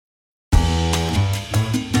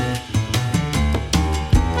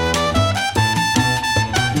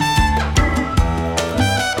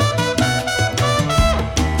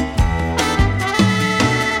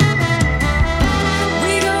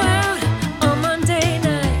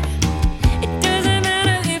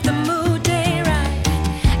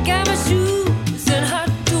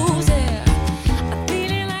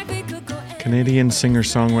Canadian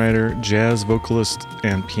singer-songwriter, jazz vocalist,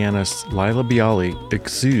 and pianist Laila Biali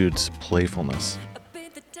exudes playfulness.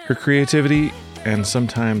 Her creativity and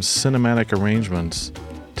sometimes cinematic arrangements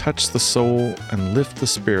touch the soul and lift the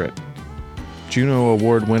spirit. Juno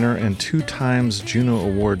Award winner and 2 times Juno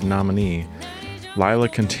Award nominee, Laila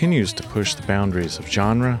continues to push the boundaries of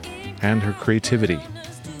genre and her creativity.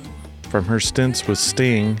 From her stints with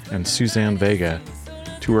Sting and Suzanne Vega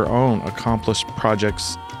to her own accomplished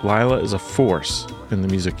projects, Laila is a force in the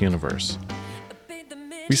music universe.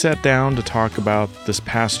 We sat down to talk about this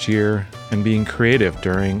past year and being creative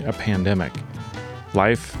during a pandemic,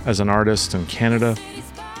 life as an artist in Canada,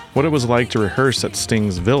 what it was like to rehearse at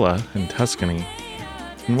Sting's villa in Tuscany,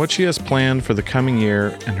 and what she has planned for the coming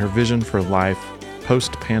year and her vision for life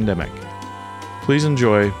post-pandemic. Please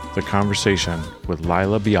enjoy the conversation with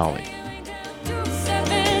Laila Biali.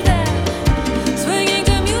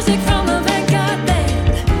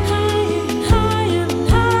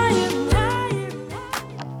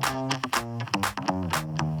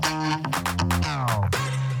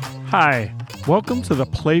 Hi, welcome to the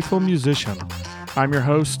Playful Musician. I'm your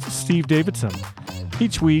host, Steve Davidson.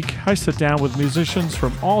 Each week, I sit down with musicians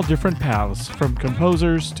from all different paths, from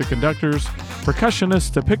composers to conductors,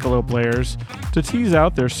 percussionists to piccolo players, to tease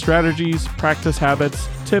out their strategies, practice habits,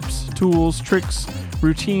 tips, tools, tricks,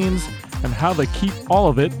 routines, and how they keep all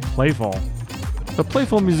of it playful. The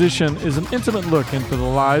Playful Musician is an intimate look into the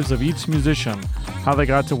lives of each musician, how they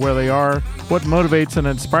got to where they are, what motivates and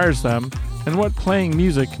inspires them, and what playing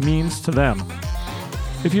music means to them.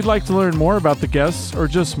 If you'd like to learn more about the guests or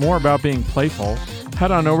just more about being playful, head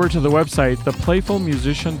on over to the website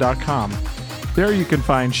theplayfulmusician.com. There you can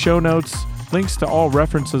find show notes, links to all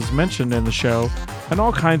references mentioned in the show, and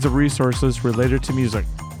all kinds of resources related to music.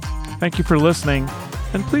 Thank you for listening,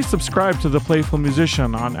 and please subscribe to The Playful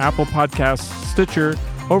Musician on Apple Podcasts, Stitcher,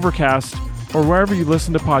 Overcast, or wherever you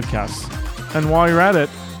listen to podcasts. And while you're at it,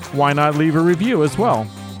 why not leave a review as well?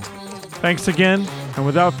 Thanks again, and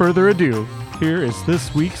without further ado, here is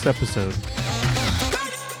this week's episode.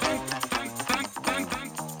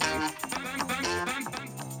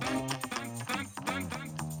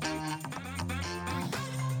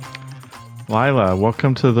 Laila,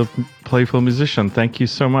 welcome to the Playful Musician. Thank you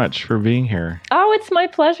so much for being here. Oh, it's my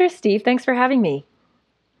pleasure, Steve. Thanks for having me.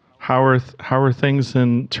 How are things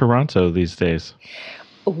in Toronto these days?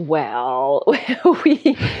 Well,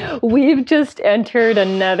 we've just entered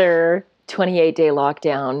another 28-day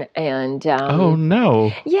lockdown, and oh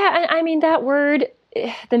no! Yeah, I mean that word.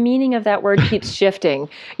 The meaning of that word keeps shifting.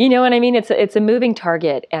 You know what I mean? It's a moving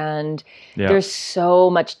target, and there's so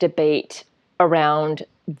much debate around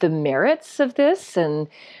the merits of this, and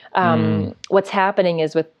what's happening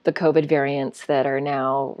is with the COVID variants that are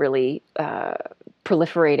now really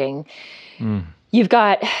proliferating. You've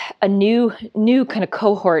got a new kind of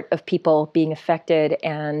cohort of people being affected,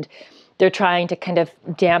 and they're trying to kind of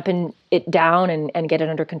dampen it down and get it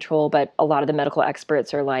under control. But a lot of the medical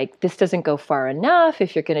experts are like, this doesn't go far enough.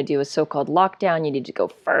 If you're going to do a so-called lockdown, you need to go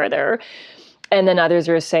further. And then others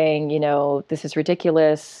are saying, this is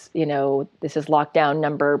ridiculous. This is lockdown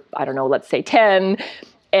number, I don't know, let's say 10.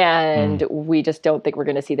 And we just don't think we're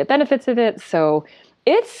going to see the benefits of it. So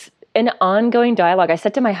it's an ongoing dialogue. I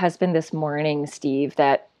said to my husband this morning, Steve,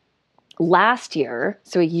 that last year,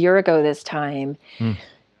 so a year ago this time,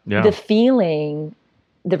 the feeling,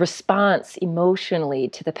 the response emotionally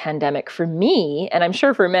to the pandemic for me, and I'm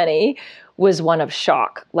sure for many, was one of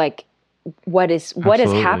shock. Like, what is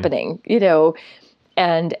happening,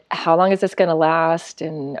 and how long is this going to last?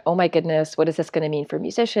 And oh my goodness, what is this going to mean for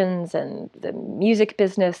musicians and the music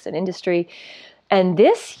business and industry? And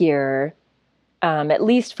this year, at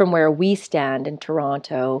least from where we stand in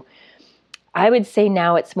Toronto, I would say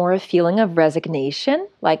now it's more a feeling of resignation.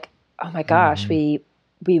 Like, oh my gosh, we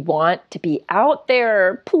want to be out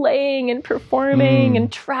there playing and performing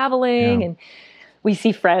and traveling. And we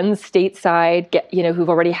see friends stateside who've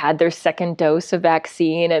already had their second dose of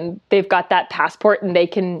vaccine, and they've got that passport and they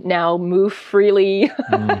can now move freely.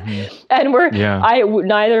 And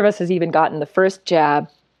neither of us has even gotten the first jab.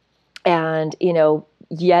 And,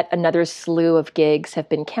 yet another slew of gigs have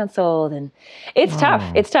been canceled, and it's tough.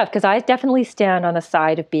 It's tough because I definitely stand on the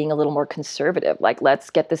side of being a little more conservative. Like,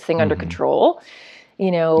 let's get this thing under control,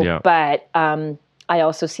 but I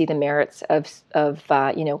also see the merits of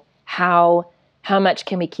how much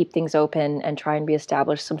can we keep things open and try and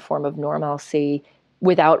reestablish some form of normalcy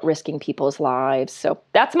without risking people's lives. So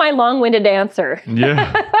that's my long-winded answer.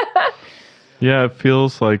 Yeah, it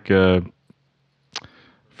feels like for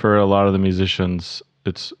a lot of the musicians,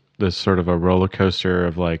 it's this sort of a roller coaster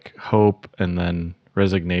of like hope and then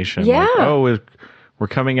resignation. Yeah. Like, we're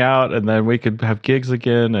coming out, and then we could have gigs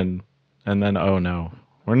again, and then, oh no,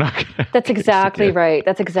 we're not going to. That's exactly right.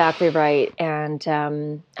 That's exactly right. And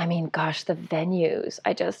I mean, gosh, the venues.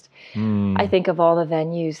 I think of all the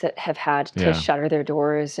venues that have had to shutter their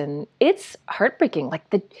doors, and it's heartbreaking. Like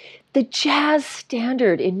the Jazz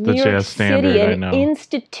Standard in New York City, an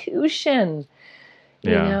institution.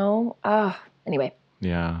 You know. Anyway.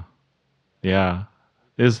 Yeah. Yeah.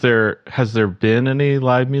 Has there been any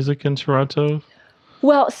live music in Toronto?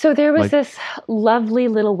 Well, so there was this lovely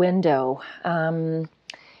little window. And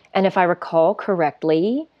if I recall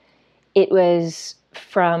correctly, it was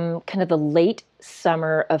from kind of the late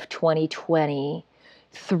summer of 2020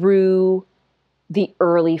 through the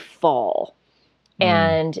early fall.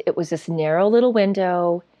 And it was this narrow little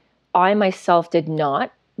window. I myself did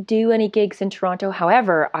not do any gigs in Toronto.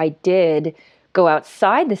 However, I did go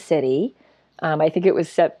outside the city. I think it was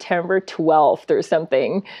September 12th or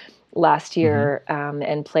something last year,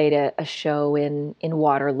 and played a show in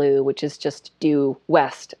Waterloo, which is just due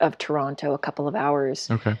west of Toronto, a couple of hours.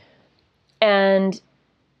 Okay. And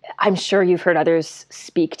I'm sure you've heard others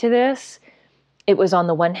speak to this. It was, on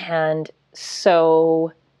the one hand,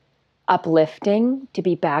 so uplifting to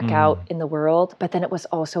be back out in the world, but then it was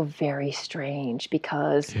also very strange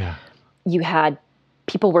because you had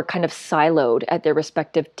people were kind of siloed at their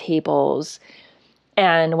respective tables.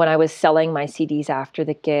 And when I was selling my CDs after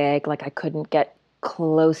the gig, like I couldn't get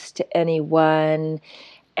close to anyone.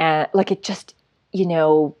 And like it just, you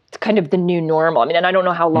know, it's kind of the new normal. I mean, and I don't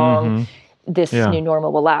know how long this new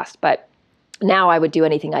normal will last, but now I would do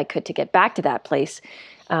anything I could to get back to that place.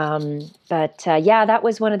 But that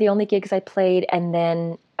was one of the only gigs I played. And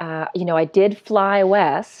then, you know, I did fly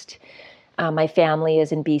west. My family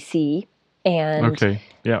is in BC. And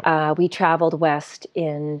we traveled west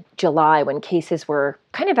in July when cases were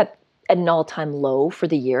kind of at an all-time low for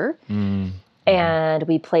the year. And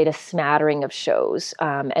we played a smattering of shows.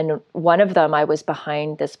 And one of them, I was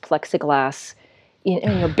behind this plexiglass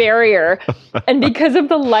barrier. And because of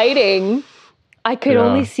the lighting, I could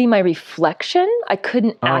only see my reflection. I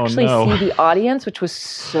couldn't actually see the audience, which was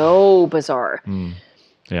so bizarre.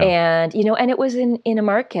 Yeah. And, you know, and it was in a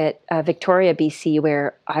market, Victoria, BC,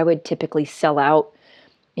 where I would typically sell out,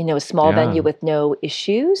 you know, a small venue with no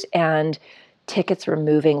issues, and tickets were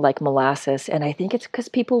moving like molasses. And I think it's because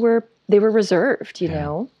they were reserved, you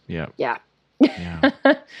know? Yeah. Yeah.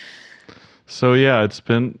 So, it's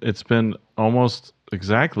been almost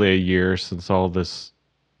exactly a year since all this,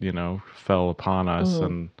 you know, fell upon us.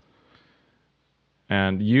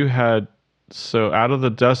 And you had, so Out of the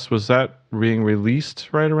Dust, was that being released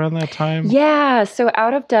right around that time? Yeah. So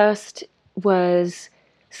Out of Dust was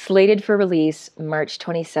slated for release March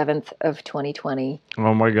 27th of 2020.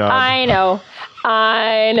 Oh my God.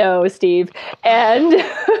 I know, Steve. And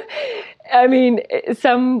I mean,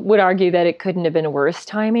 some would argue that it couldn't have been worse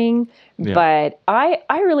timing, but I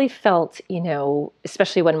really felt, you know,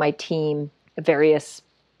 especially when my team, various,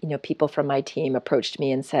 you know, people from my team approached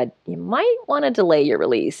me and said, you might want to delay your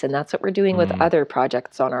release. And that's what we're doing with other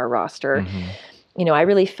projects on our roster. You know, I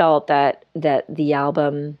really felt that the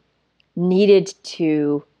album needed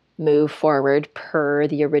to move forward per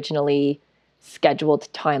the originally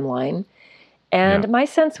scheduled timeline. And my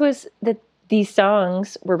sense was that these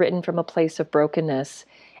songs were written from a place of brokenness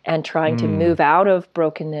and trying to move out of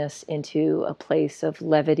brokenness into a place of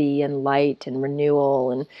levity and light and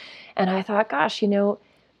renewal. And I thought, gosh, you know,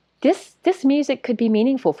 this music could be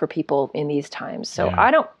meaningful for people in these times. So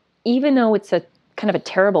I don't, even though it's a kind of a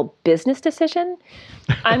terrible business decision,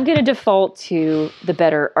 I'm going to default to the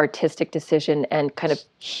better artistic decision and kind of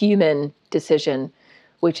human decision,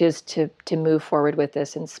 which is to move forward with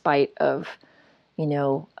this in spite of, you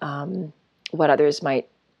know, what others might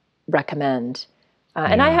recommend.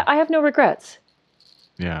 And I have no regrets.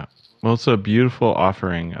 Yeah. Well, it's a beautiful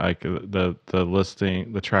offering. Like the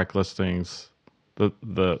listing, the track listings,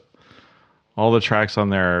 the all the tracks on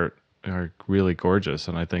there are really gorgeous.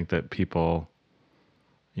 And I think that people,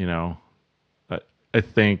 you know, I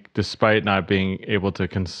think despite not being able to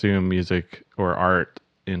consume music or art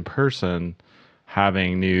in person,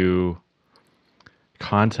 having new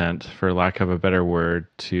content, for lack of a better word,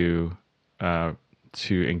 to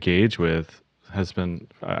engage with has been,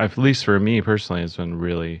 at least for me personally, has been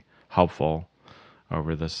really helpful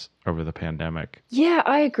over the pandemic. Yeah,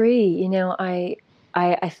 I agree. You know,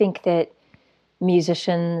 I think that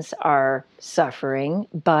musicians are suffering,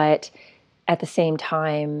 but at the same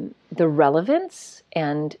time, the relevance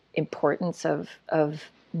and importance of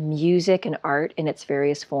music and art in its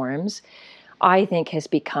various forms, I think has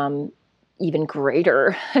become even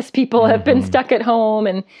greater as people have been stuck at home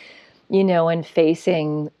and, and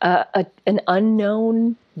facing an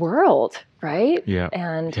unknown world, right? Yeah.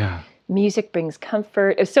 And music brings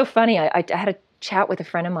comfort. It was so funny. I had a chat with a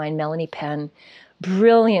friend of mine, Melanie Penn,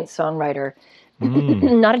 brilliant songwriter,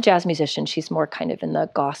 not a jazz musician. She's more kind of in the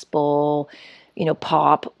gospel,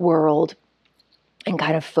 pop world and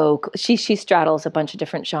kind of folk. She straddles a bunch of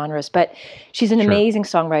different genres, but she's an amazing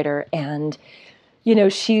songwriter, and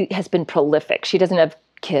she has been prolific. She doesn't have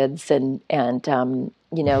kids, and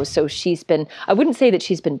so she's been. I wouldn't say that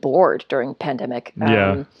she's been bored during pandemic.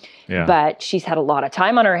 But she's had a lot of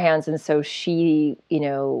time on her hands, and so she,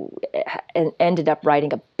 ended up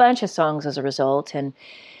writing a bunch of songs as a result. And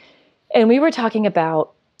we were talking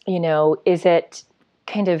about, is it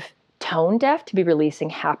kind of tone deaf to be releasing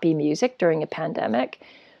happy music during a pandemic?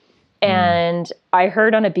 And I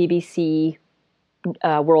heard on a BBC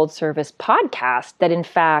World Service podcast that, in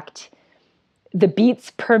fact, the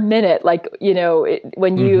beats per minute,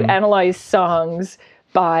 when you analyze songs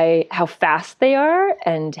by how fast they are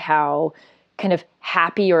and how kind of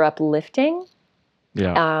happy or uplifting,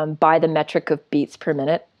 by the metric of beats per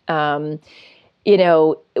minute,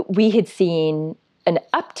 we had seen an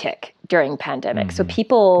uptick during pandemic. So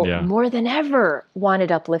people more than ever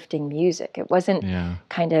wanted uplifting music. It wasn't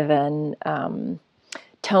kind of an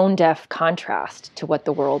tone deaf contrast to what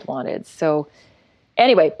the world wanted. So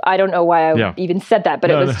anyway, I don't know why I even said that,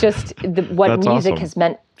 but it was just what music has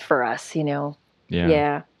meant for us,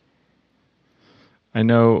 Yeah. I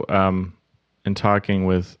know in talking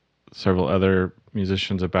with several other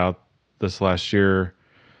musicians about this last year,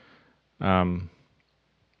 a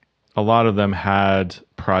lot of them had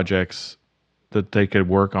projects that they could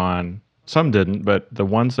work on. Some didn't, but the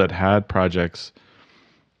ones that had projects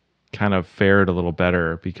kind of fared a little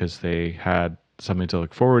better because they had something to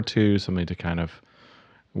look forward to, something to kind of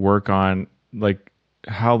work on. Like,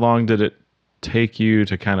 how long did it take you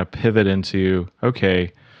to kind of pivot into,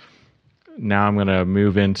 okay, now I'm going to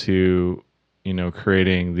move into,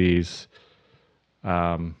 creating these,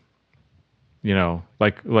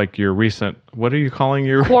 like your recent, what are you calling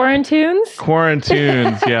your quarantunes?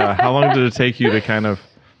 Quarantunes. Yeah. How long did it take you to kind of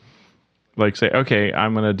say, okay,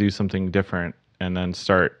 I'm going to do something different, and then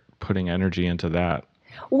start putting energy into that?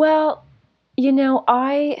 Well,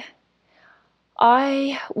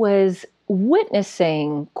 I was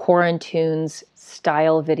witnessing quarantunes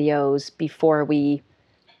style videos before we,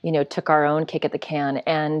 took our own kick at the can.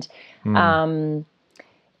 And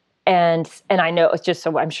I know it's just,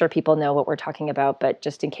 so I'm sure people know what we're talking about, but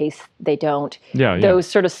just in case they don't, those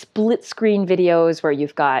sort of split screen videos where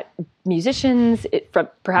you've got musicians from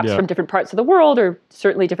different parts of the world, or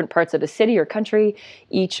certainly different parts of a city or country,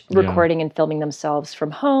 each recording and filming themselves from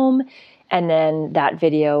home. And then that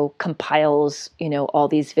video compiles, all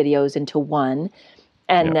these videos into one.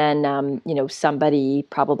 And then, somebody,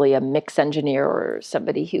 probably a mix engineer or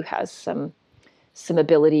somebody who has some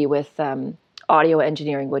ability with audio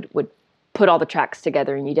engineering would put all the tracks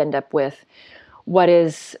together, and you'd end up with what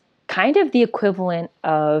is kind of the equivalent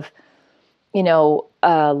of, not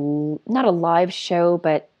a live show,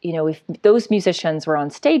 but, if those musicians were on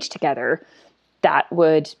stage together, that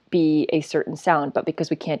would be a certain sound. But because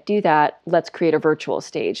we can't do that, let's create a virtual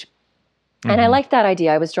stage. And I liked that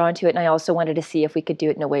idea. I was drawn to it. And I also wanted to see if we could do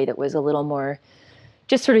it in a way that was a little more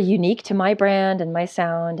just sort of unique to my brand and my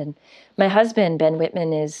sound. And my husband, Ben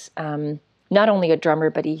Whitman, is not only a drummer,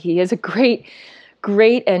 but he is a great,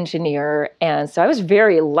 great engineer. And so I was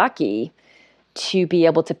very lucky to be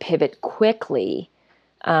able to pivot quickly.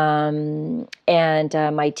 And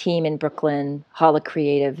my team in Brooklyn, Holla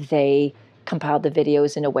Creative, they compiled the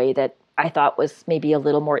videos in a way that I thought was maybe a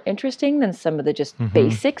little more interesting than some of the just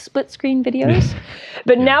basic split screen videos.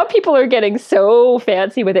 But now people are getting so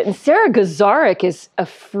fancy with it. And Sarah Gazarek is a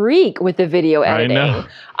freak with the video editing.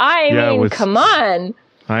 I mean, come on.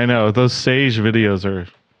 I know. Those Sage videos are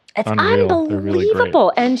unreal. They're really great.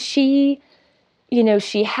 And she,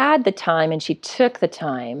 she had the time and she took the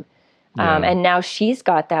time. And now she's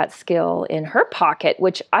got that skill in her pocket,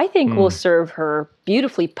 which I think will serve her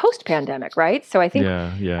beautifully post-pandemic, right? So I think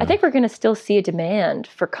I think we're going to still see a demand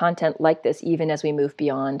for content like this, even as we move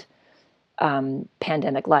beyond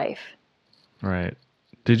pandemic life. Right.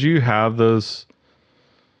 Did you have those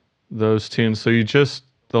tunes? So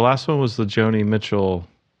the last one was the Joni Mitchell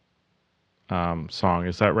song.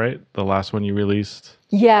 Is that right? The last one you released?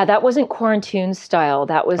 Yeah, that wasn't quarantune style.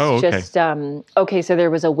 That was just, so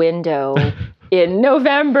there was a window in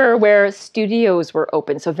November where studios were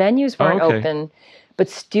open. So venues weren't open, but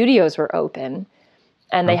studios were open.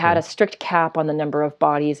 And they had a strict cap on the number of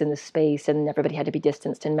bodies in the space, and everybody had to be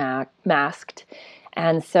distanced and masked.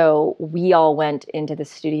 And so we all went into the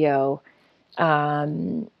studio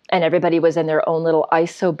and everybody was in their own little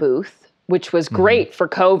ISO booth, which was great for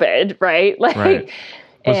COVID, right? Like, right.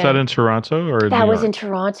 Was that in Toronto or that was in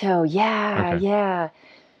Toronto? Yeah, okay. yeah.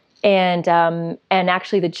 And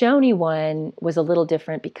actually the Joni one was a little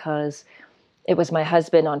different because it was my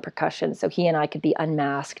husband on percussion, so he and I could be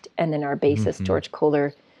unmasked, and then our bassist George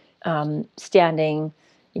Kohler standing,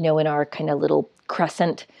 in our kind of little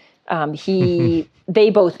crescent. They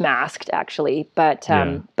both masked actually, but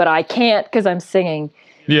I can't because I'm singing.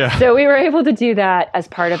 Yeah. So we were able to do that as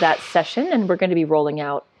part of that session, and we're going to be rolling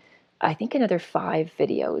out, I think, another 5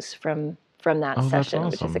 videos from that session,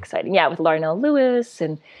 awesome. which is exciting. Yeah, with Larnell Lewis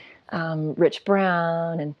and Rich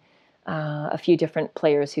Brown and a few different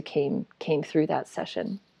players who came through that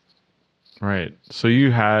session. Right. So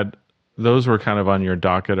those were kind of on your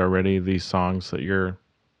docket already, these songs that you're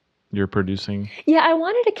producing? Yeah, I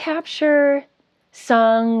wanted to capture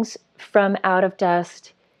songs from Out of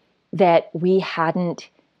Dust that we hadn't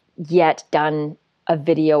yet done a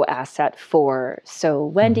video asset for. So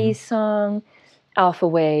Wendy's song, Alpha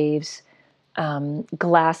Waves,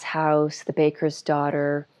 Glass House, The Baker's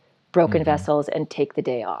Daughter, Broken Vessels, and Take the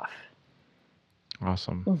Day Off.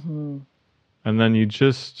 Awesome. And then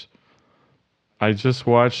I just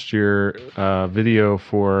watched your video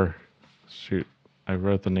for, I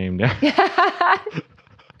wrote the name down.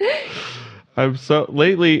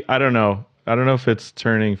 Lately, I don't know if it's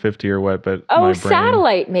turning 50 or what, but my brain.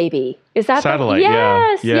 Satellite maybe. Is that Satellite?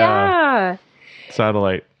 Yes, yeah.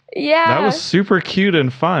 Satellite. Yeah. That was super cute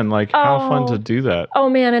and fun. Like, how fun to do that. Oh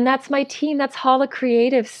man, and that's my team. That's Holla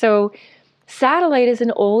Creative. So Satellite is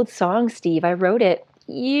an old song, Steve. I wrote it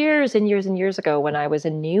years and years and years ago when I was a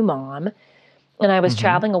new mom and I was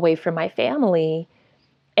traveling away from my family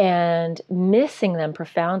and missing them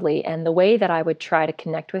profoundly. And the way that I would try to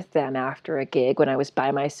connect with them after a gig when I was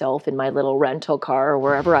by myself in my little rental car or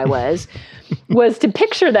wherever I was to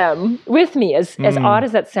picture them with me, as odd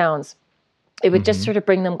as that sounds. It would just sort of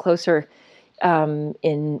bring them closer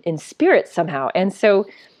in spirit somehow. And so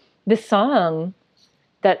the song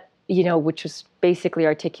that, which was basically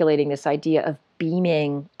articulating this idea of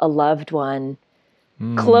beaming a loved one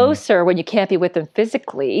closer when you can't be with them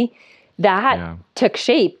physically, that took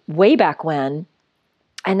shape way back when.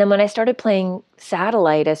 And then when I started playing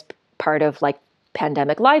Satellite as part of like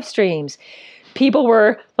pandemic live streams, people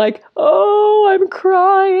were like, "Oh, I'm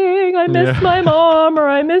crying. I miss my mom," or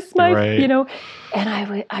 "I miss my,"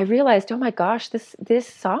 And I realized, oh my gosh, this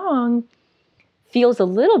song feels a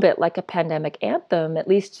little bit like a pandemic anthem, at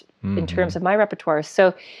least in terms of my repertoire.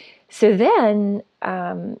 So then,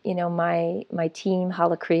 my team,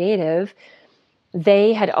 Holla Creative,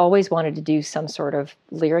 they had always wanted to do some sort of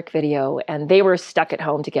lyric video, and they were stuck at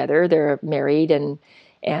home together. They're married, and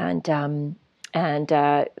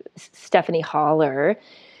Stephanie Haller,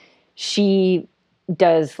 she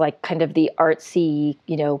does like kind of the artsy,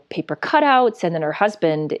 paper cutouts, and then her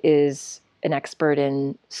husband is an expert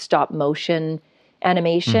in stop motion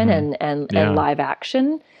animation and live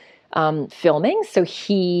action filming. So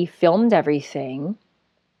he filmed everything,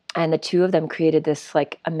 and the two of them created this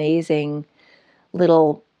like amazing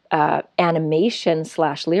little animation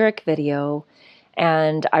 / lyric video,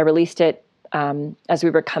 and I released it as we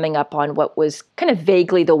were coming up on what was kind of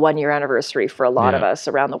vaguely the 1-year anniversary for a lot of us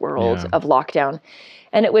around the world of lockdown.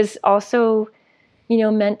 And it was also,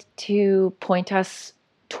 meant to point us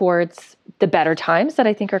towards the better times that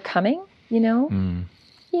I think are coming,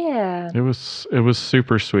 Yeah. It was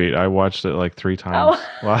super sweet. I watched it like 3 times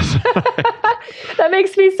last night. That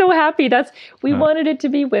makes me so happy. We wanted it to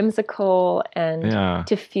be whimsical and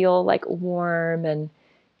to feel like warm and,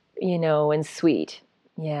 and sweet.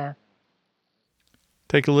 Yeah.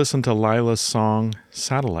 Take a listen to Laila's song,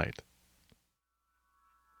 Satellite.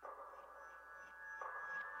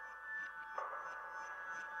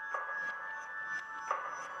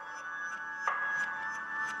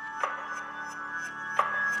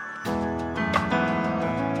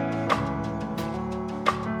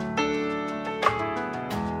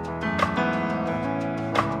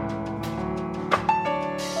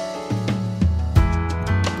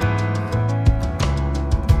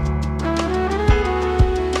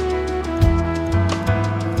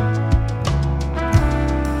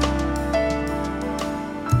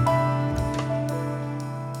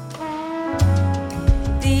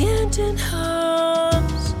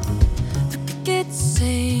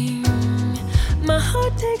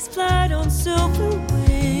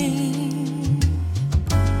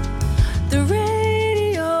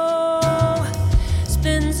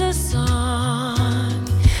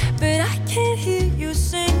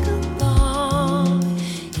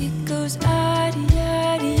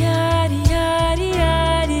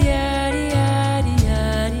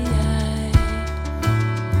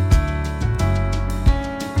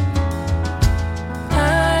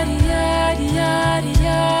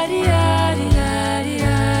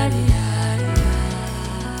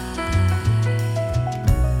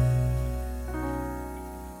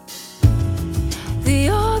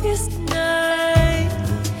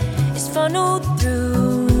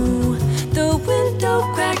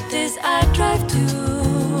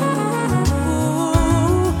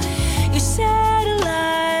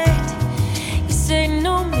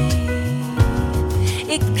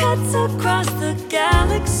 cuts across the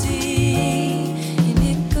galaxy, and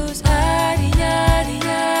it goes yaddy yaddy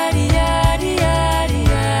yaddy yaddy yaddy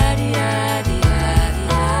yaddy yaddy yaddy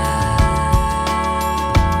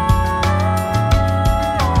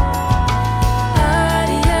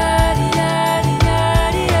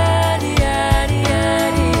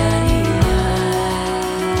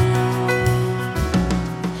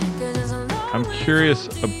yaddy. I'm curious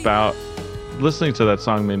about listening to that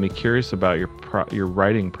song. Made me curious about your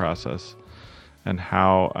writing process and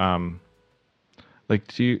how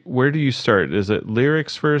where do you start? Is it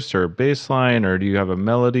lyrics first or bass line, or do you have a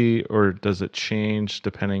melody, or does it change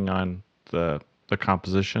depending on the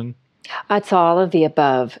composition? It's all of the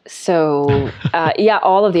above. So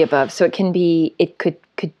all of the above. So it could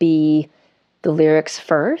be the lyrics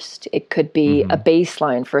first. It could be a bass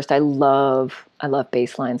line first. I love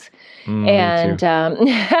bass lines. And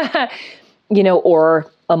or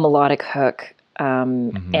a melodic hook.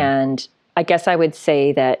 And I guess I would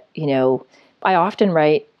say that, I often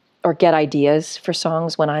write or get ideas for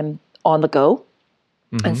songs when I'm on the go.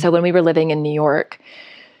 And so when we were living in New York,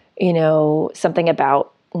 something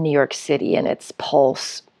about New York City and its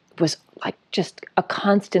pulse was like just a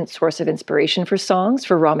constant source of inspiration for songs,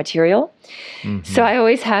 for raw material. So I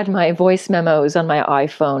always had my voice memos on my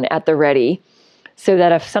iPhone at the ready, so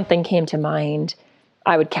that if something came to mind,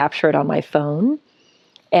 I would capture it on my phone.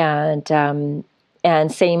 And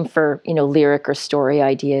same for, lyric or story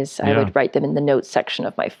ideas. I would write them in the notes section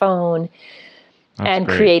of my phone. That's and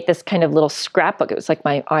great. Create this kind of little scrapbook. It was like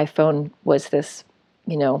my iPhone was this,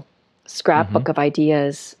 scrapbook of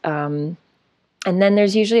ideas. And then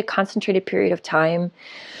there's usually a concentrated period of time,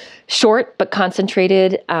 short but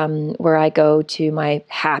concentrated, where I go to my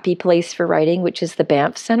happy place for writing, which is the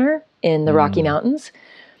Banff Center in the Rocky Mountains.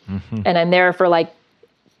 And I'm there for like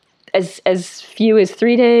as few as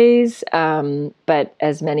 3 days, but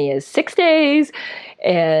as many as 6 days.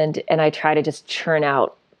 And I try to just churn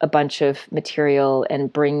out a bunch of material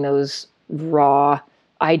and bring those raw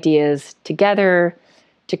ideas together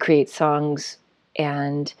to create songs.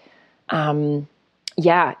 And it's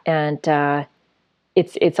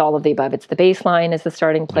all of the above. It's the bass line is the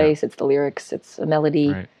starting place. It's the lyrics. It's a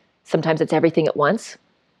melody. Right. Sometimes it's everything at once.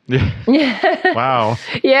 Yeah. Wow.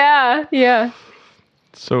 Yeah.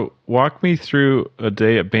 So walk me through a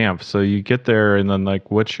day at Banff. So you get there, and then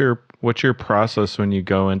like, what's your process when you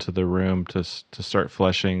go into the room to start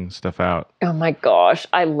fleshing stuff out? Oh my gosh,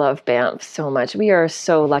 I love Banff so much. We are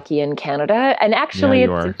so lucky in Canada, and actually,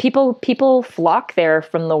 people flock there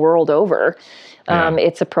from the world over.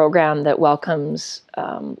 It's a program that welcomes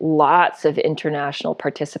lots of international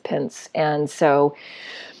participants, and so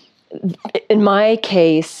in my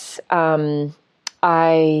case,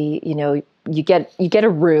 you get a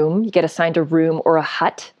room, you get assigned a room or a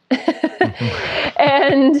hut,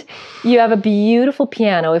 and you have a beautiful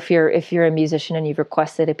piano. If you're a musician and you've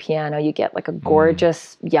requested a piano, you get like a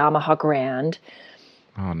gorgeous Yamaha Grand,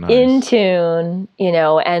 in tune,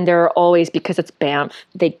 and there are always, because it's Banff,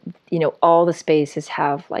 they, all the spaces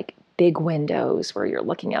have like big windows where you're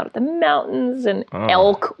looking out at the mountains and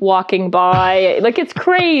elk walking by. Like, it's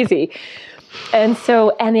crazy. And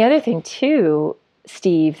the other thing too,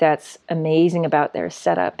 Steve, that's amazing about their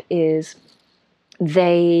setup is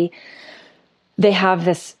they have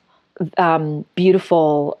this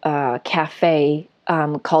beautiful cafe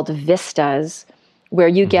called Vistas, where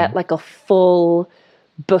you get like a full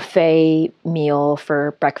buffet meal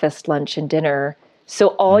for breakfast, lunch, and dinner. So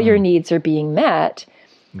all your needs are being met.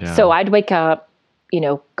 Yeah. So I'd wake up,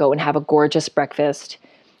 go and have a gorgeous breakfast.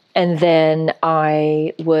 And then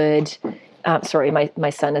I would, sorry, my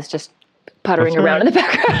son is just puttering around in the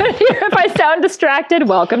background here. If I sound distracted,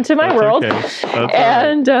 welcome to my world. Okay.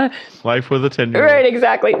 And life with a 10-year-old. Right,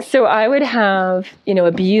 exactly. So I would have,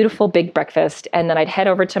 a beautiful big breakfast, and then I'd head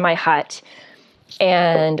over to my hut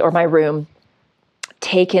or my room,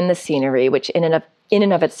 take in the scenery, which in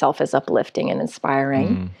and of itself is uplifting and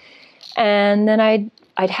inspiring. And then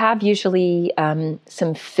I'd have usually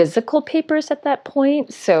some physical papers at that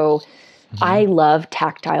point. So I love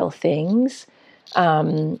tactile things.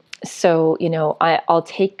 So, I'll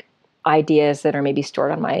take ideas that are maybe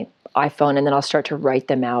stored on my iPhone, and then I'll start to write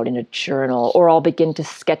them out in a journal, or I'll begin to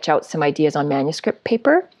sketch out some ideas on manuscript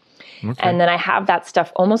paper. Okay. And then I have that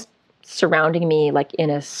stuff almost surrounding me, like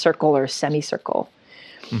in a circle or semicircle.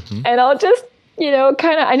 And I'll just,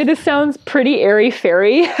 I know this sounds pretty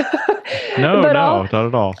airy-fairy. No, not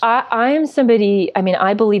at all. I am somebody,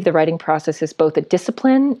 I believe the writing process is both a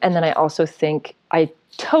discipline, and then I also think I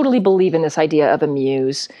totally believe in this idea of a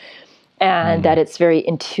muse, and that it's very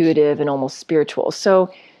intuitive and almost spiritual.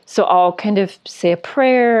 So I'll kind of say a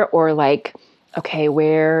prayer, or like okay,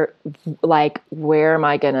 where am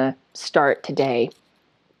I going to start today?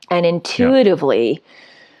 And intuitively,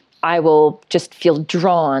 I will just feel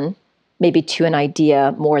drawn maybe to an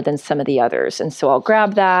idea more than some of the others. And so I'll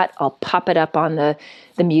grab that, I'll pop it up on the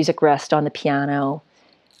music rest on the piano,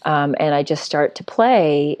 and I just start to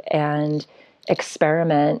play and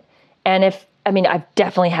experiment. And I've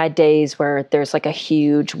definitely had days where there's like a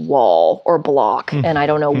huge wall or block and I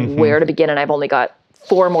don't know where to begin, and I've only got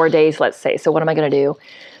 4 more days, let's say. So what am I going to do?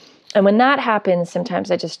 And when that happens,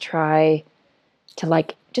 sometimes I just try to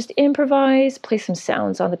just improvise, play some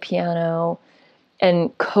sounds on the piano,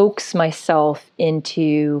 and coax myself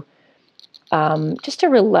into just a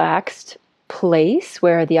relaxed place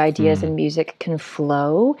where the ideas and music can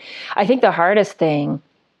flow. I think the hardest thing,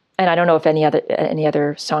 and I don't know if any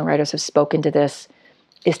other songwriters have spoken to this,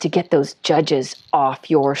 is to get those judges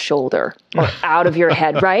off your shoulder or out of your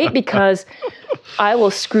head, right? Because I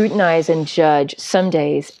will scrutinize and judge some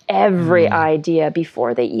days every idea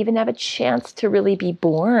before they even have a chance to really be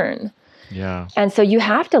born. Yeah. And so you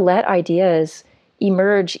have to let ideas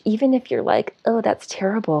emerge, even if you're like, oh, that's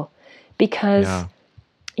terrible, because,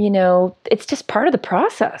 it's just part of the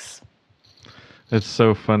process. It's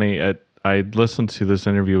so funny. I listened to this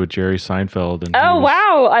interview with Jerry Seinfeld. And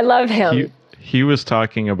wow, I love him. He was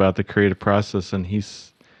talking about the creative process, and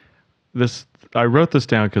I wrote this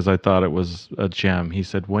down because I thought it was a gem. He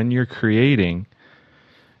said, when you're creating,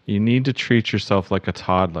 you need to treat yourself like a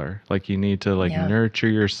toddler. Like you need to nurture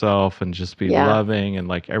yourself and just be loving,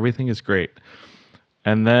 and everything is great.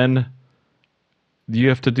 And then you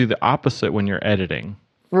have to do the opposite when you're editing.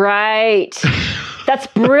 Right. That's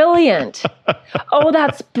brilliant. Oh,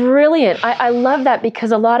 that's brilliant. I love that,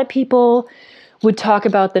 because a lot of people would talk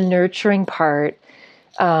about the nurturing part,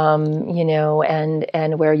 and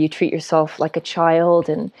where you treat yourself like a child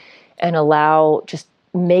and just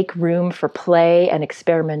make room for play and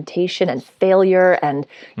experimentation and failure and,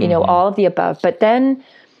 all of the above. But then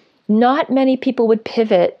not many people would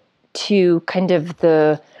pivot to kind of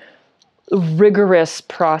the rigorous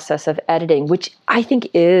process of editing, which I think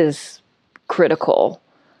is critical.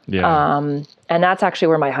 Yeah. And that's actually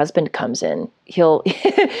where my husband comes in. He's almost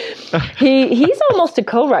a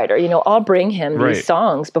co-writer. I'll bring him these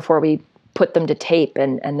songs before we put them to tape,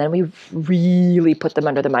 and then we really put them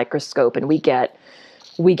under the microscope, and we get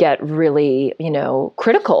really,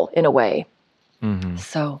 critical in a way. Mm-hmm.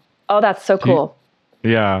 So, that's so cool.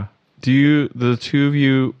 Do the two of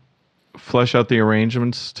you flesh out the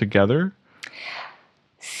arrangements together?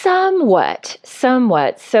 Somewhat.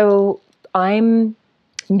 So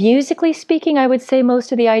musically speaking, I would say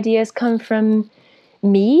most of the ideas come from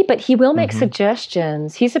me, but he will make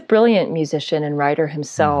suggestions. He's a brilliant musician and writer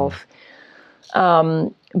himself,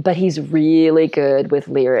 but he's really good with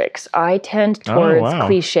lyrics. I tend towards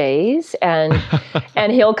cliches, and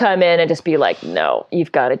he'll come in and just be like, no,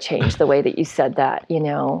 you've got to change the way that you said that,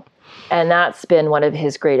 And that's been one of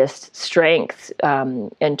his greatest strengths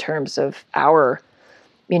in terms of our,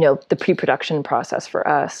 the pre-production process for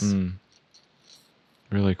us. Mm.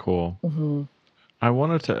 Really cool. Mm-hmm. I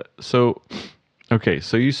wanted to, so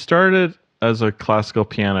you started as a classical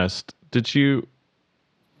pianist. Did you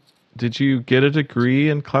get a degree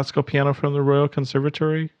in classical piano from the Royal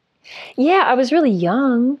Conservatory? Yeah, I was really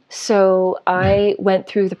young. So I went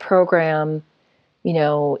through the program,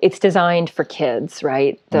 it's designed for kids,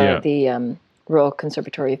 right? The Royal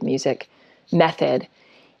Conservatory of Music method.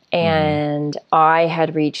 And I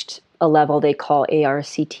had reached a level they call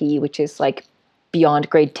ARCT, which is like beyond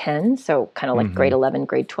grade 10. So kind of like grade 11,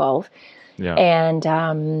 grade 12. Yeah. And,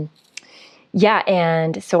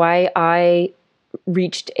 and so I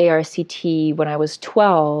reached ARCT when I was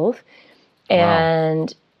 12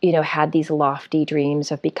 and, had these lofty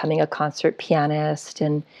dreams of becoming a concert pianist.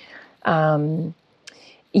 And, I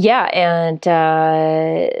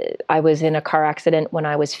was in a car accident when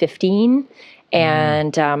I was 15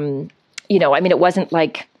 and, it wasn't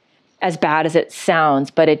like as bad as it sounds,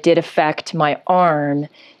 but it did affect my arm.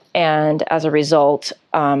 And as a result,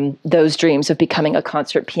 those dreams of becoming a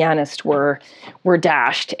concert pianist were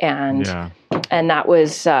dashed. And that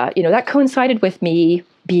was, that coincided with me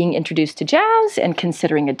being introduced to jazz and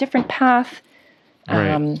considering a different path.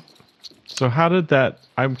 Right. So how did that,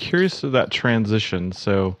 I'm curious of that transition.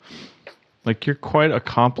 So you're quite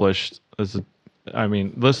accomplished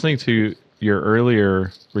listening to your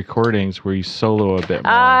earlier recordings where you solo a bit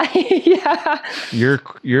more.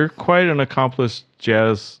 You're quite an accomplished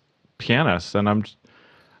jazz pianist, and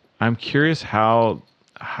I'm curious how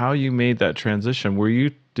you made that transition.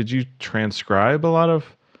 Did you transcribe a lot of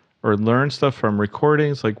or learn stuff from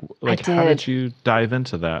recordings? How did you dive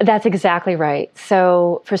into that? That's exactly right.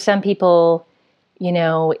 So for some people,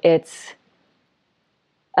 it's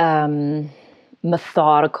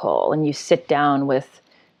methodical, and you sit down with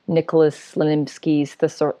Nicholas Limsky's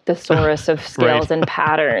Thesaurus of Scales and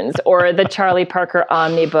Patterns, or the Charlie Parker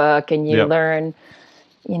Omnibook, and you learn,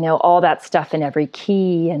 all that stuff in every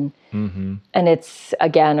key, and it's,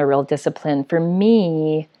 again, a real discipline. For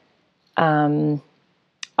me,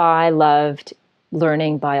 I loved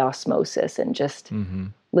learning by osmosis and just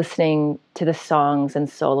listening to the songs and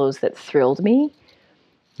solos that thrilled me.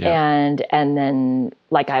 Yeah. And then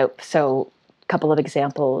so a couple of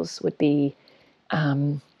examples would be,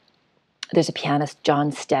 there's a pianist,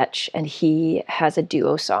 John Stetch, and he has a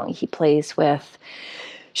duo song. He plays with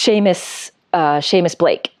Seamus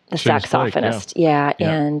Blake, the saxophonist. Blake,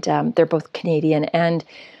 and they're both Canadian. And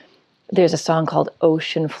there's a song called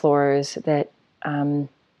Ocean Floors that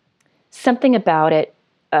something about it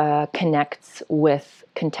connects with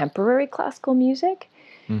contemporary classical music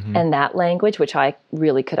and that language, which I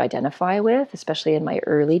really could identify with, especially in my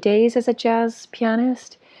early days as a jazz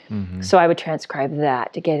pianist. So I would transcribe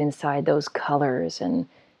that to get inside those colors and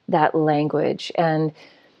that language. And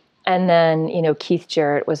then, Keith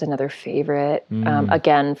Jarrett was another favorite,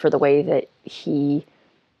 again, for the way that he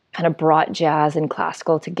kind of brought jazz and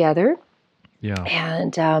classical together. Yeah.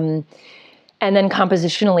 And then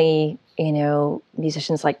compositionally,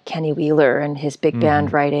 musicians like Kenny Wheeler and his big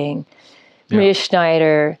band writing, Maria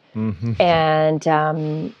Schneider, and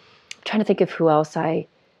I'm trying to think of who else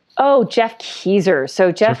Jeff Keezer.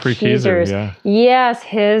 So Jeff Keezer's, yes,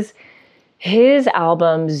 his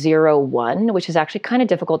album 01, which is actually kind of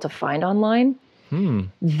difficult to find online.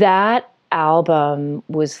 That album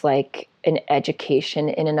was like an education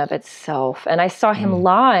in and of itself. And I saw him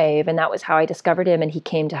live, and that was how I discovered him. And he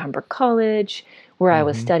came to Humber College, where I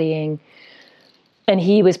was studying, and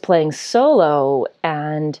he was playing solo,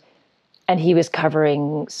 and he was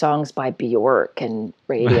covering songs by Bjork and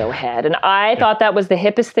Radiohead. And I thought that was the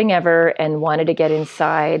hippest thing ever, and wanted to get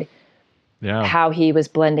inside how he was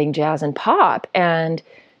blending jazz and pop. And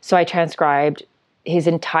so I transcribed his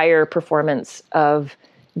entire performance of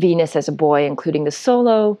Venus as a Boy, including the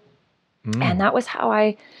solo. And that was how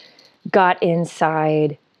I got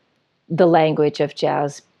inside the language of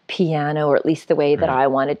jazz piano, or at least the way that I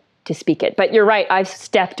wanted to speak it. But you're right, I've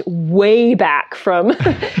stepped way back from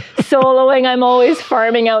soloing. I'm always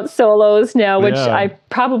farming out solos now, which I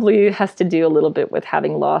probably has to do a little bit with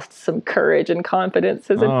having lost some courage and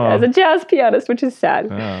confidence as a jazz pianist, which is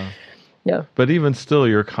sad. Yeah. But even still,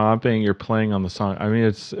 you're comping, you're playing on the song. I mean,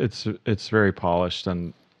 it's very polished,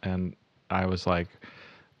 and I was like,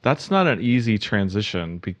 that's not an easy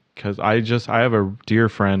transition, because I have a dear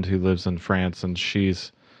friend who lives in France, and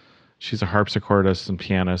she's a harpsichordist and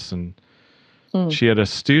pianist, and she had a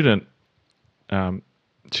student.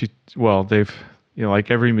 They've, like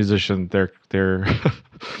every musician, their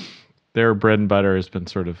bread and butter has been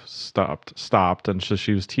sort of stopped, and so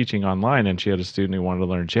she was teaching online, and she had a student who wanted to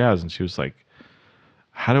learn jazz, and she was like,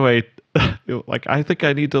 "How do I I think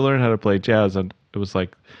I need to learn how to play jazz?" And it was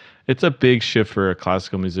like, it's a big shift for a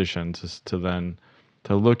classical musician to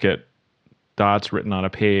look at dots written on a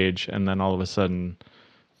page, and then all of a sudden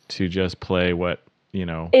to just play what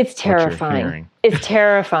it's terrifying. It's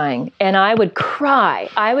terrifying. And I would cry.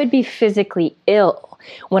 I would be physically ill.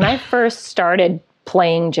 When I first started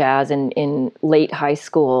playing jazz in late high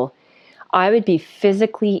school, I would be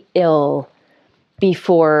physically ill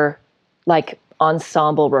before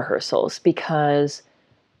ensemble rehearsals, because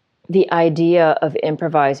the idea of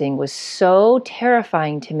improvising was so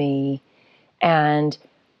terrifying to me. And,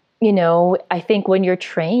 I think when you're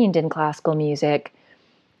trained in classical music,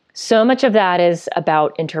 so much of that is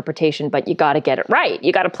about interpretation, but you got to get it right.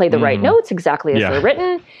 You got to play the right notes exactly as they're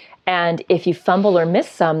written. And if you fumble or miss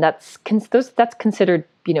some, that's considered,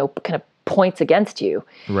 kind of points against you.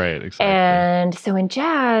 Right, exactly. And so in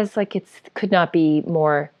jazz, it could not be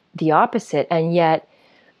more the opposite. And yet,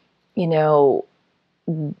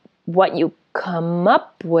 what you come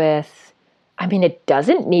up with, I mean, it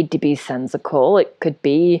doesn't need to be sensical. It could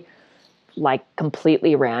be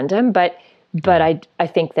completely random, but I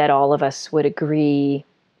think that all of us would agree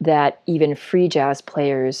that even free jazz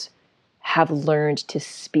players have learned to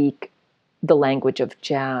speak the language of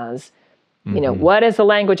jazz. What is the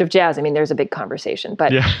language of jazz? I mean, there's a big conversation,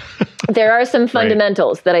 but there are some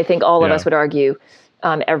fundamentals that I think all of us would argue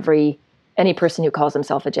any person who calls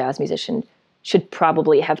himself a jazz musician should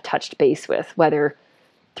probably have touched base with, whether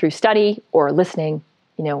through study or listening,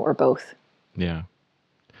 or both. Yeah.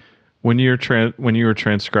 When you were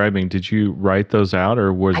transcribing, did you write those out,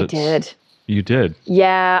 or was it? I did. You did?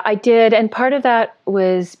 Yeah, I did. And part of that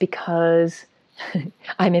was because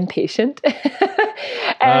I'm impatient.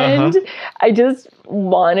 And I just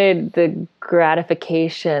wanted the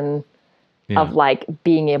gratification of like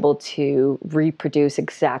being able to reproduce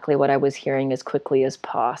exactly what I was hearing as quickly as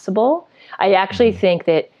possible. I actually think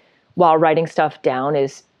that while writing stuff down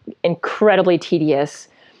is incredibly tedious,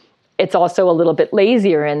 it's also a little bit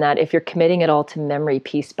lazier in that if you're committing it all to memory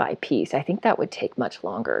piece by piece, I think that would take much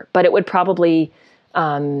longer. But it would probably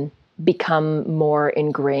become more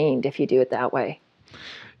ingrained if you do it that way.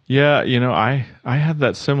 Yeah, you know, I had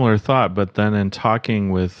that similar thought, but then in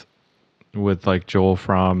talking with like Joel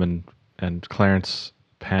Fromm and Clarence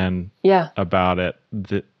Penn about it,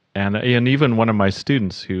 and even one of my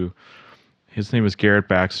students his name is Garrett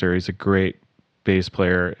Baxter. He's a great bass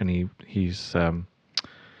player, and he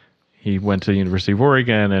went to the University of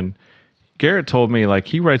Oregon, and Garrett told me like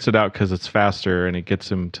he writes it out because it's faster and it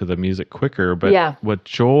gets him to the music quicker. But what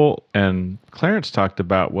Joel and Clarence talked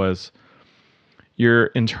about was you're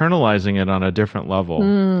internalizing it on a different level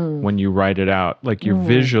when you write it out. Like your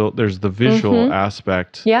visual, there's the visual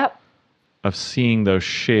aspect of seeing those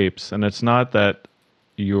shapes, and it's not that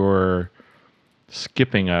you're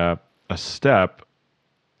skipping a step.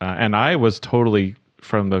 And I was totally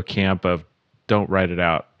from the camp of don't write it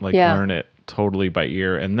out, like learn it totally by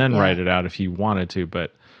ear and then write it out if you wanted to.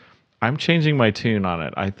 But I'm changing my tune on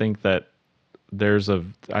it. I think that there's a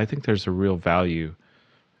real value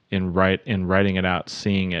in writing it out,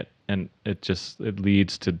 seeing it, and it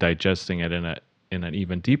leads to digesting it in an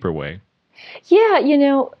even deeper way. Yeah, you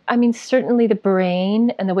know, I mean, certainly the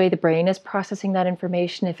brain and the way the brain is processing that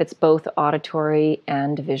information, if it's both auditory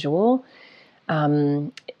and visual,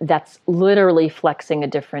 that's literally flexing a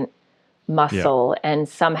different muscle and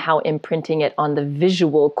somehow imprinting it on the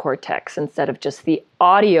visual cortex instead of just the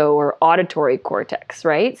audio or auditory cortex,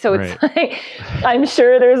 right? So it's like, I'm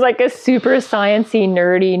sure there's like a super sciencey,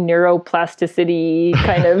 nerdy neuroplasticity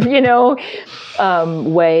kind of, you know,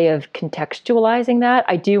 way of contextualizing that.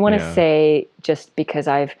 I do want to say, just because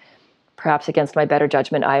I've, perhaps against my better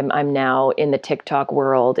judgment, I'm now in the TikTok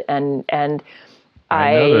world, and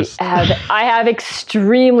I have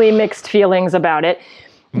extremely mixed feelings about it.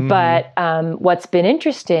 But what's been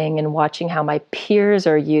interesting in watching how my peers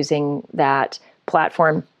are using that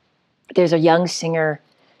platform, there's a young singer.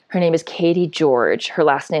 Her name is Katie George. Her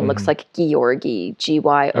last name looks like Georgi,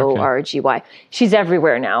 Gyorgy. She's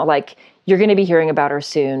everywhere now. Like, you're going to be hearing about her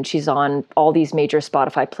soon. She's on all these major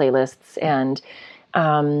Spotify playlists, and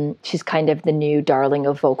she's kind of the new darling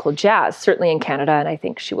of vocal jazz, certainly in Canada, and I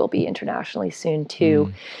think she will be internationally soon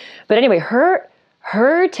too. But anyway,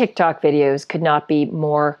 her TikTok videos could not be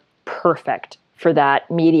more perfect for that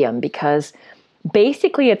medium, because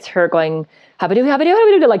basically it's her going habadoo, habadoo,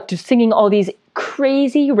 habadoo, like just singing all these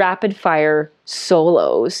crazy rapid fire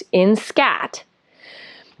solos in scat.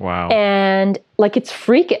 Wow. And like it's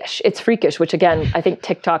freakish, which again, I think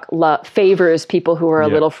TikTok favors people who are a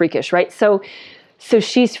little freakish, right? So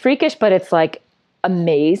she's freakish, but it's like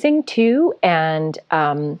amazing too. And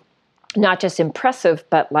not just impressive,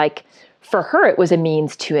 but like, for her, it was a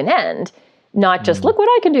means to an end, not just look what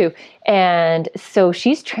I can do. And so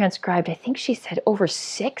she's transcribed, I think she said over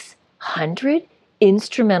 600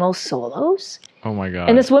 instrumental solos. Oh my God.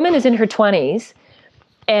 And this woman is in her 20s.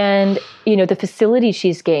 And, you know, the facility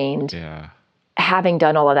she's gained having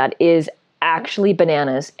done all of that is actually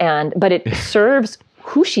bananas. But it serves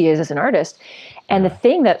who she is as an artist. And the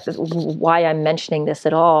thing why I'm mentioning this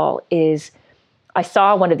at all is I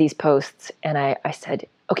saw one of these posts and I said,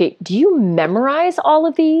 okay, do you memorize all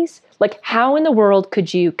of these? Like, how in the world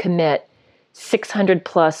could you commit 600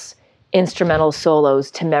 plus instrumental solos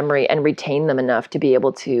to memory and retain them enough to be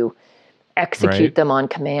able to execute them on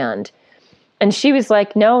command? And she was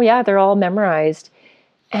like, no, they're all memorized.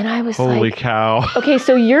 And I was like, holy cow. Okay,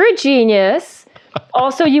 so you're a genius.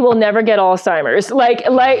 Also, you will never get Alzheimer's. Like,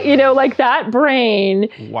 you know, like that brain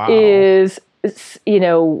is, you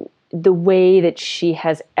know, the way that she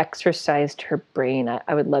has exercised her brain.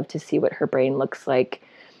 I would love to see what her brain looks like,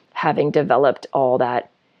 having developed all that,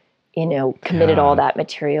 you know, committed all that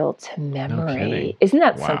material to memory. Isn't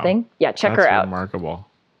that something? Yeah, check her out. That's remarkable.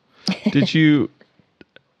 Did you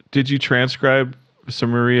transcribe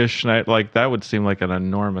some Maria Schneider? Like, that would seem like an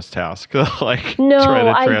enormous task. Like, no, try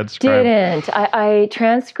to transcribe. I didn't.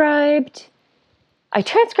 I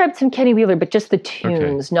transcribed some Kenny Wheeler, but just the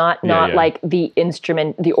tunes, not like the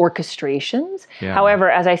instrument, the orchestrations. Yeah. However,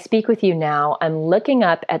 as I speak with you now, I'm looking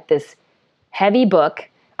up at this heavy book.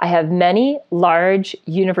 I have many large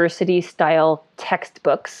university-style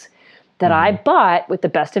textbooks that I bought with the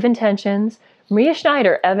best of intentions. Maria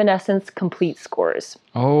Schneider, Evanescence Complete Scores.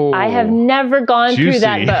 Oh, I have never gone through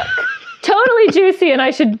that book. Totally juicy, and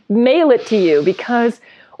I should mail it to you, because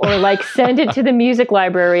or like send it to the music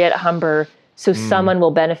library at Humber so someone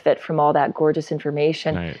will benefit from all that gorgeous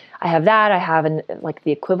information. Right. I have that. I have like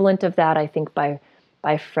the equivalent of that, I think, by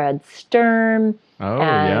Fred Sturm. Oh,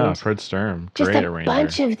 yeah, Fred Sturm. Just Great a arranger.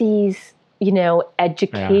 bunch of these,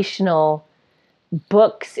 educational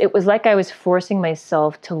books. It was like I was forcing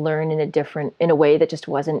myself to learn in a way that just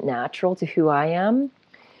wasn't natural to who I am.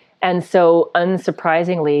 And so,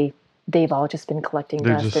 unsurprisingly, they've all just been collecting They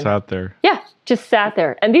dust. just sat there. Yeah, just sat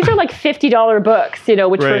there. And these are like $50 books,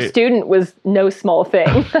 which for a student was no small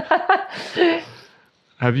thing.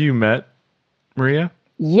 Have you met Maria?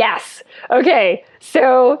 Yes. Okay.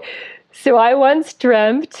 So I once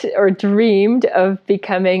dreamed of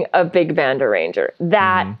becoming a big band arranger.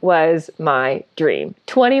 That was my dream.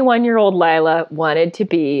 21-year-old Laila wanted to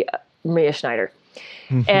be Maria Schneider.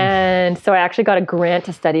 And so I actually got a grant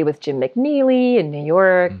to study with Jim McNeely in New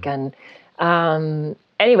York. And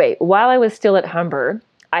anyway, while I was still at Humber,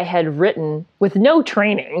 I had written, with no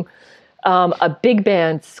training, a big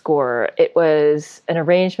band score. It was an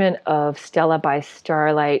arrangement of Stella by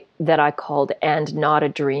Starlight that I called And Not a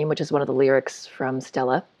Dream, which is one of the lyrics from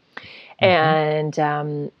Stella. And,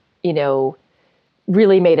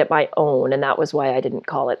 really made it my own. And that was why I didn't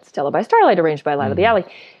call it Stella by Starlight, arranged by Laila Biali.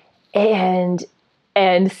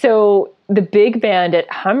 And so the big band at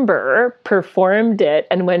Humber performed it.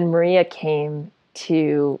 And when Maria came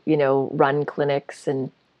to, run clinics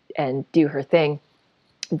and do her thing,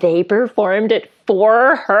 they performed it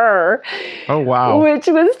for her. Oh, wow. Which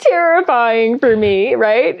was terrifying for me,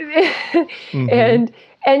 right? And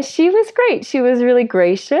she was great. She was really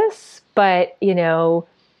gracious. But,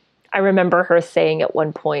 I remember her saying at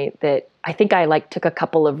one point that I think I took a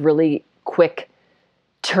couple of really quick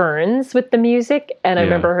turns with the music. And I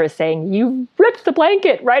remember her saying, "You ripped the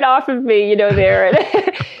blanket right off of me, there."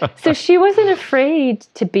 So she wasn't afraid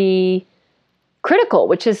to be critical,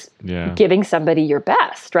 which is giving somebody your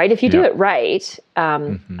best, right? If you do it right.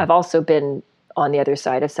 I've also been on the other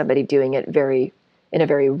side of somebody doing it in a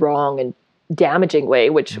very wrong and damaging way,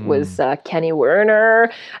 which was Kenny Werner.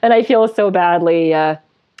 And I feel so badly,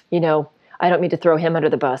 I don't mean to throw him under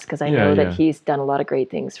the bus because I know that he's done a lot of great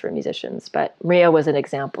things for musicians. But Maria was an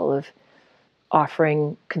example of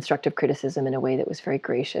offering constructive criticism in a way that was very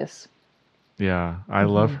gracious. Yeah, I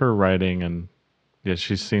love her writing, and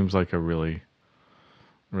she seems like a really,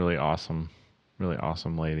 really awesome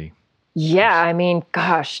lady. Yeah, I mean,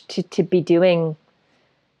 gosh, to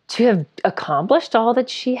have accomplished all that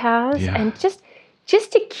she has, and just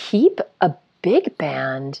to keep a big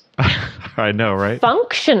band I know, right?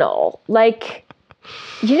 Functional.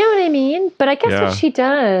 You know what I mean? But I guess what she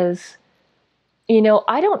does,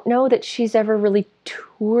 I don't know that she's ever really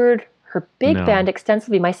toured her big band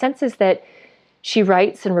extensively. My sense is that she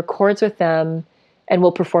writes and records with them and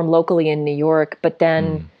will perform locally in New York. But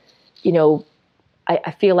then,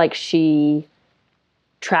 I feel like she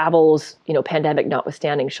travels, pandemic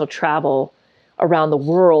notwithstanding, she'll travel around the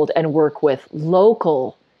world and work with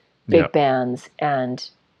local big bands and,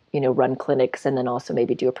 run clinics and then also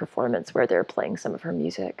maybe do a performance where they're playing some of her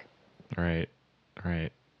music. Right.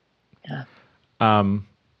 Yeah.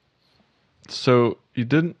 So you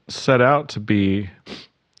didn't set out to be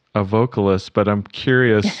a vocalist, but I'm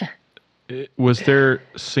curious, was there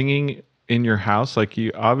singing in your house? Like,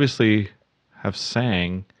 you obviously have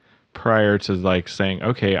sang prior to saying,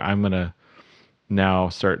 okay, I'm going to now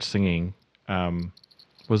start singing.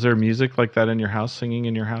 Was there music like that in your house, singing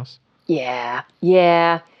in your house? Yeah.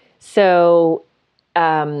 So,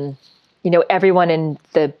 everyone in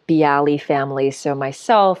the Biali family, so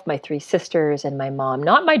myself, my three sisters, and my mom,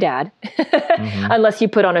 not my dad, unless you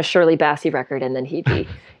put on a Shirley Bassey record and then he'd be,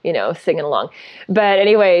 singing along. But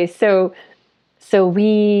anyway, so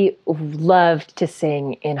we loved to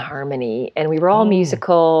sing in harmony, and we were all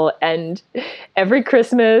musical. And every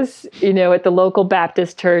Christmas, at the local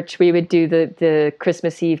Baptist church, we would do the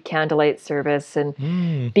Christmas Eve candlelight service.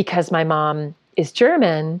 And because my mom is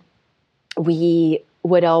German, we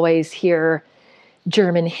would always hear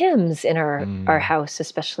German hymns in our house,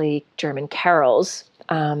 especially German carols,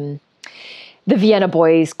 the Vienna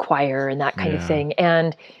Boys Choir and that kind of thing.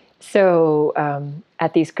 And so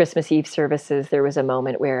at these Christmas Eve services, there was a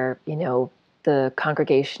moment where, the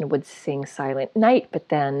congregation would sing Silent Night, but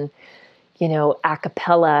then, a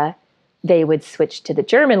cappella, they would switch to the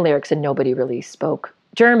German lyrics, and nobody really spoke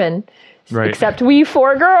German, except we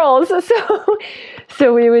four girls.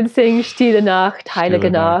 So we would sing Stille Nacht, Heilige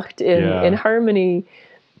Nacht in harmony.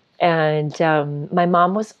 And my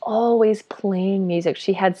mom was always playing music.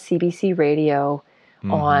 She had CBC radio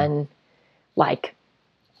on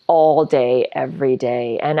all day, every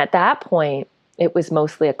day. And at that point, it was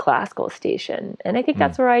mostly a classical station. And I think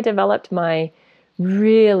that's where I developed my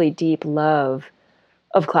really deep love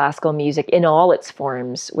of classical music in all its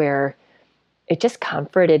forms, where it just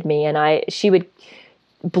comforted me. And she would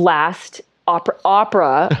blast opera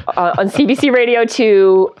on CBC Radio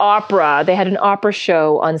 2 opera. They had an opera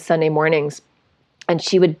show on Sunday mornings, and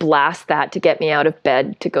she would blast that to get me out of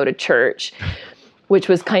bed to go to church, which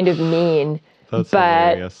was kind of mean. That's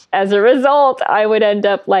but hilarious. As a result, I would end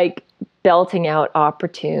up like belting out opera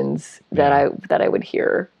tunes that I would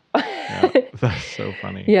hear. Yeah, that's so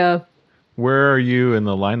funny. Yeah. Where are you in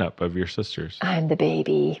the lineup of your sisters? I'm the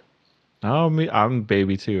baby. Oh, I'm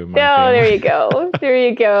baby too. In my Oh, family. there you go. There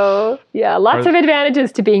you go. Yeah, lots of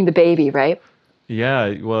advantages to being the baby, right?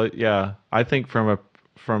 Yeah, well, yeah. I think from a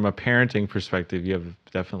parenting perspective, you have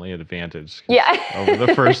definitely an advantage. Yeah. Over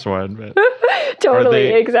the first one. But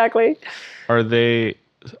Totally, exactly. Are they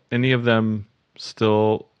any of them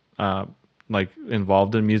still like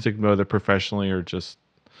involved in music, whether professionally or just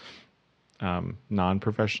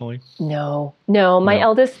non-professionally? No. My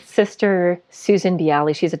eldest sister, Suzanne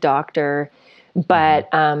Biali, she's a doctor, but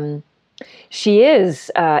she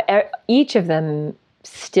is. Each of them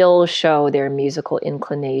still show their musical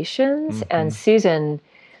inclinations, and Susan,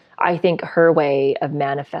 I think her way of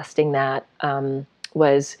manifesting that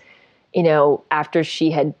was, after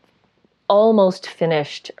she had almost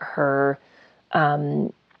finished her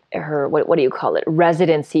what do you call it,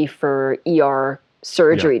 residency for ER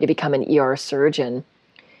surgery to become an ER surgeon.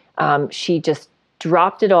 She just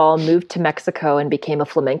dropped it all, moved to Mexico, and became a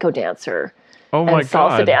flamenco dancer. Oh my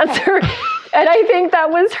salsa God. dancer. And I think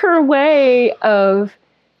that was her way of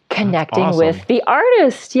connecting with the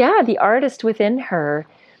artist. Yeah, the artist within her.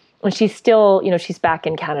 And she's still, she's back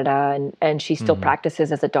in Canada and she still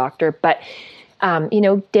practices as a doctor. But,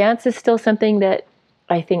 dance is still something that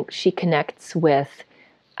I think she connects with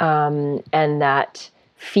and that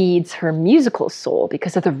feeds her musical soul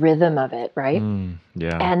because of the rhythm of it, right?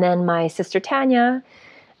 Yeah. And then my sister Tanya,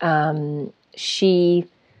 she,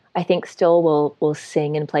 I think, still will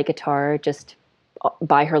sing and play guitar just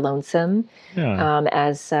by her lonesome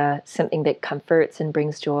as something that comforts and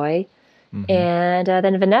brings joy. And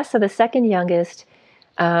then Vanessa, the second youngest,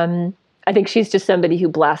 I think she's just somebody who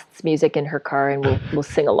blasts music in her car and will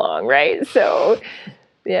sing along, right? So,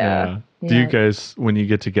 yeah. Do you guys, when you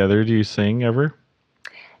get together, do you sing ever?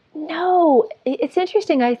 No, it's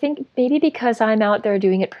interesting. I think maybe because I'm out there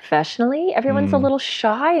doing it professionally, everyone's a little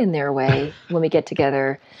shy in their way when we get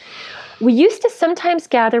together. We used to sometimes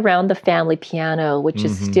gather around the family piano, which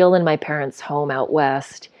is still in my parents' home out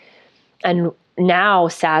west. And now,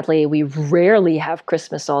 sadly, we rarely have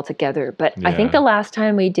Christmas all together. But I think the last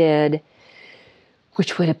time we did,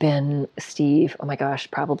 which would have been, Steve, oh my gosh,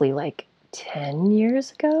 probably like 10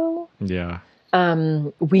 years ago. Yeah.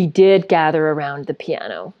 We did gather around the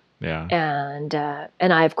piano. Yeah. And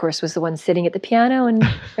I, of course, was the one sitting at the piano and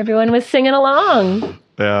everyone was singing along.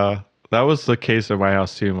 Yeah. That was the case at my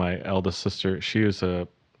house too. My eldest sister, she was a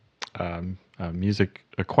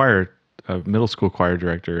middle school choir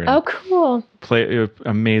director. And oh, cool.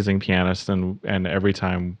 Amazing pianist. And every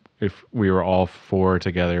time if we were all four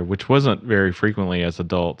together, which wasn't very frequently as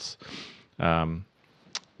adults,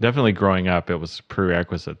 definitely growing up, it was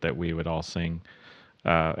prerequisite that we would all sing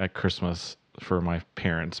at Christmas for my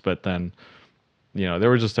parents. But then, there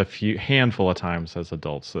were just a handful of times as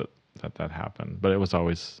adults that happened. But it was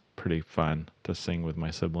always pretty fun to sing with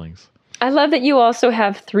my siblings. I love that you also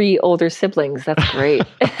have 3 older siblings. That's great.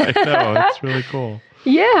 I know, it's really cool.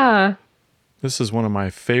 Yeah. This is one of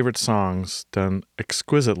my favorite songs done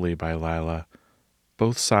exquisitely by Laila,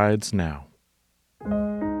 Both Sides Now.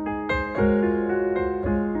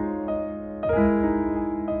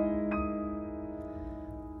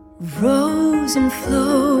 Rows and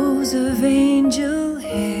flows of angel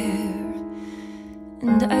hair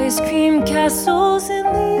and ice cream castles in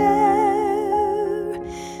the air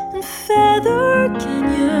and feather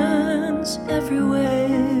canyons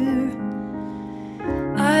everywhere.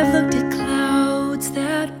 I've looked at clouds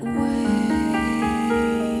that way,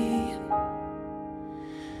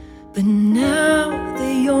 but now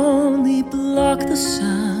they only block the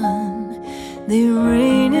sun. They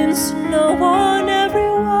rain and snow on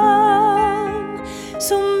everyone.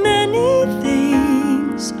 So many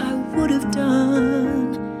things I would have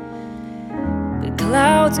done, but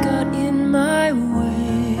clouds got in my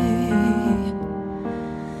way.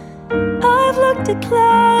 I've looked at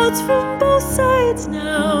clouds from both sides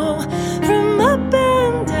now, from up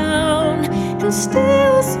and down, and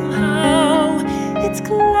still somehow it's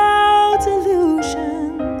clouds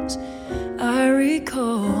illusions I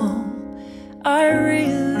recall. I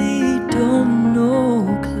really don't know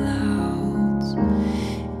clouds.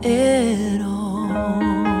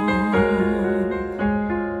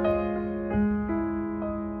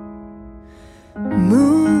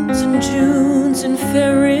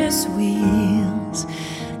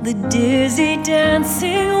 the dizzy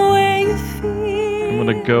dancing way you feel. I'm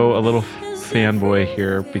gonna go a little fanboy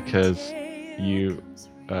here because you've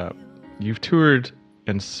toured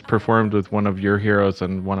and performed with one of your heroes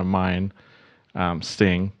and one of mine,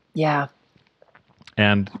 Sting. Yeah.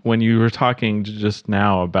 And when you were talking just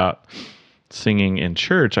now about singing in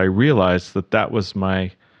church, I realized that was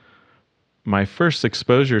my first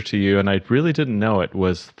exposure to you, and I really didn't know it,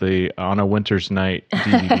 was the On a Winter's Night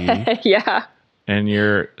DVD. Yeah. And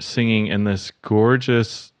you're singing in this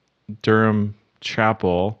gorgeous Durham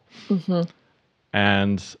chapel. Mm-hmm.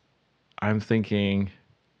 And I'm thinking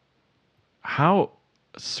how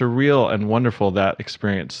surreal and wonderful that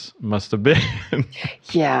experience must have been.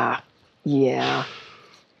 Yeah. Yeah.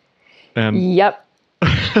 And yep.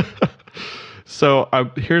 So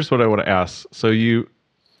here's what I want to ask. So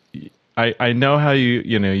I know how you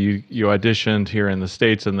auditioned here in the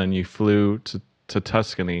States and then you flew to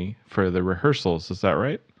Tuscany for the rehearsals. Is that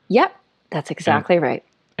right? Yep. That's exactly right.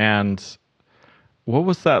 And what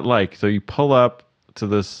was that like? So you pull up to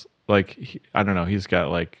this, like, I don't know, he's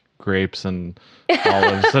got like grapes and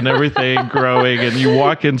olives and everything growing, and you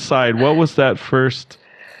walk inside. What was that first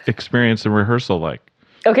experience in rehearsal like?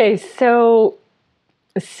 Okay, so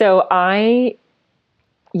Joe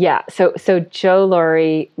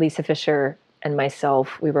Laurie, Lisa Fisher, and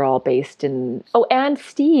myself, we were all based in, and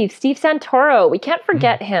Steve Santoro. We can't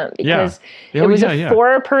forget him because it was a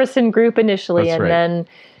 4-person group initially. That's then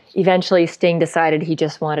eventually Sting decided he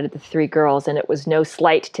just wanted the 3 girls, and it was no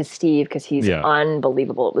slight to Steve because he's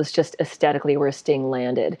unbelievable. It was just aesthetically where Sting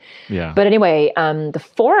landed. Yeah. But anyway, the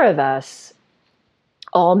 4 of us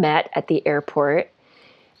all met at the airport.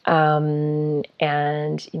 And,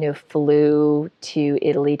 flew to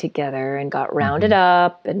Italy together and got rounded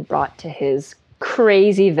up and brought to his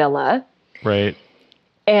crazy villa. Right.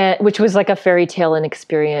 And which was like a fairy tale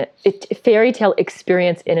experience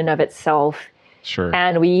in and of itself. Sure.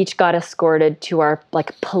 And we each got escorted to our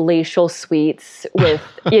like palatial suites with,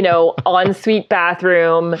 ensuite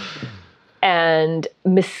bathroom and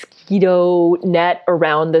mosquito net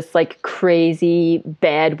around this like crazy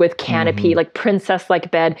bed with canopy, like princess-like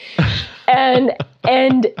bed. And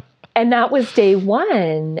that was day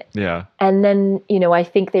 1. Yeah. And then, I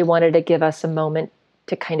think they wanted to give us a moment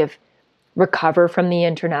to kind of recover from the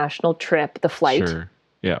international trip, the flight. Sure.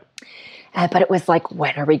 Yeah. But it was like,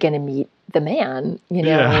 when are we going to meet the man?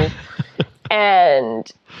 Yeah.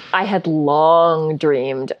 And I had long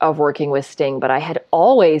dreamed of working with Sting, but I had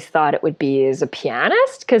always thought it would be as a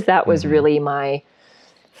pianist because that was really my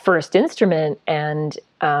first instrument. And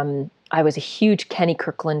I was a huge Kenny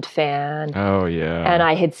Kirkland fan. Oh, yeah. And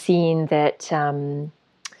I had seen that, Nellie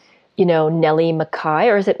McKay,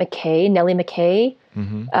 or is it McKay? Nellie McKay,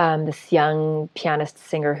 this young pianist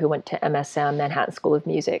singer who went to MSM, Manhattan School of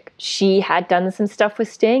Music. She had done some stuff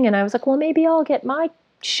with Sting, and I was like, well, maybe I'll get my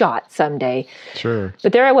shot someday. Sure.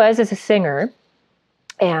 But there I was as a singer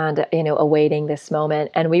and, awaiting this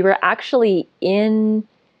moment. And we were actually in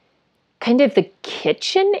kind of the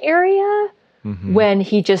kitchen area when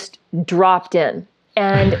he just dropped in.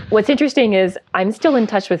 And what's interesting is I'm still in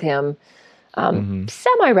touch with him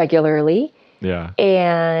semi-regularly. Yeah.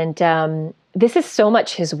 And this is so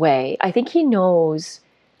much his way. I think he knows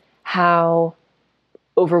how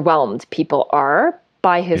overwhelmed people are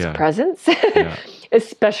by his presence. Yeah.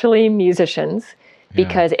 Especially musicians,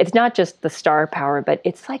 because it's not just the star power, but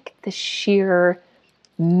it's like the sheer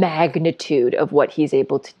magnitude of what he's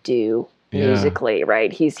able to do musically,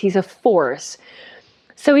 right? He's a force.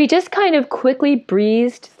 So he just kind of quickly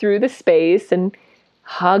breezed through the space and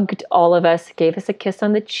hugged all of us, gave us a kiss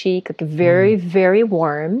on the cheek, like very, very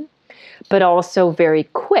warm, but also very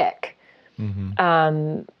quick.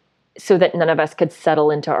 So that none of us could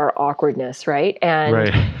settle into our awkwardness, right?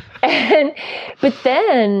 But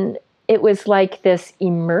then it was like this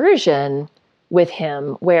immersion with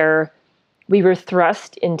him where we were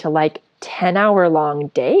thrust into like 10-hour-long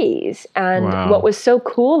days. And what was so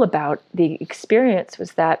cool about the experience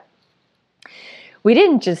was that we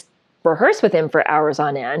didn't just rehearse with him for hours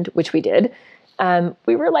on end, which we did.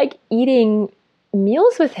 We were like eating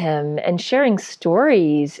meals with him and sharing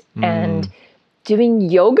stories and doing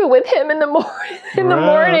yoga with him in the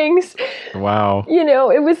mornings. Wow.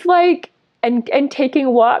 It was like, and taking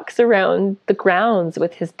walks around the grounds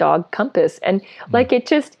with his dog Compass. And like, it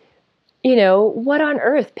just, what on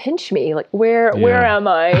earth, pinch me? Like, where am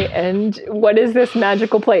I? And what is this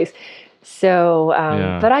magical place? So,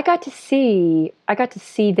 but I got to see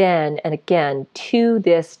then, and again, to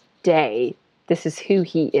this day, this is who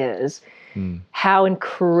he is, how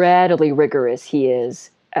incredibly rigorous he is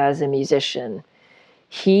as a musician.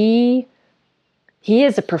 He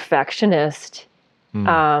is a perfectionist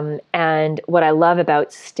And what I love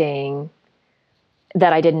about Sting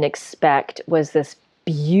that I didn't expect was this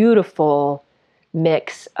beautiful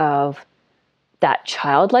mix of that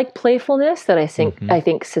childlike playfulness that I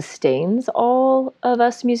think sustains all of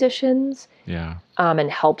us musicians. Yeah.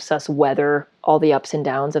 And helps us weather all the ups and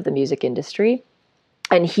downs of the music industry.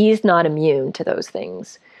 And he's not immune to those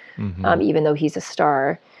things, even though he's a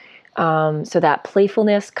star. So that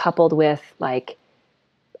playfulness coupled with like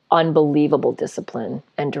unbelievable discipline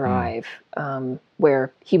and drive,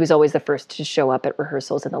 where he was always the first to show up at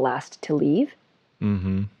rehearsals and the last to leave.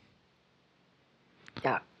 Mm-hmm.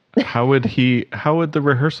 Yeah. How would the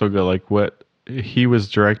rehearsal go? Like what he was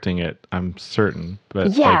directing it, I'm certain.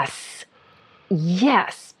 But yes.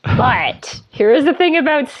 But here's the thing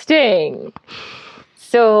about Sting.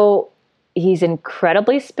 So he's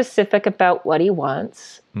incredibly specific about what he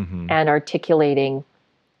wants and articulating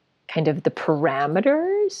kind of the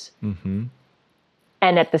parameters. And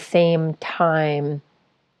at the same time,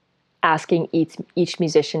 asking each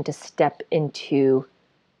musician to step into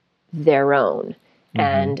their own.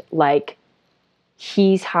 And like,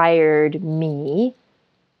 he's hired me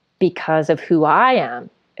because of who I am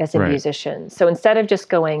as a musician. So instead of just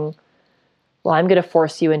going, well, I'm going to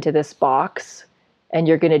force you into this box and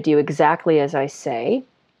you're going to do exactly as I say,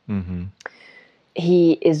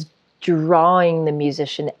 he is drawing the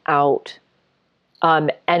musician out,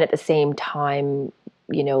 and at the same time,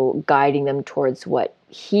 you know, guiding them towards what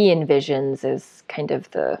he envisions as kind of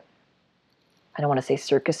the, I don't want to say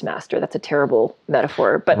circus master. That's a terrible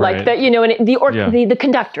metaphor, but like that, you know, and the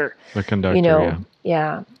conductor. The conductor, you know,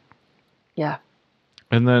 yeah.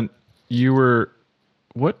 And then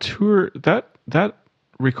what tour? That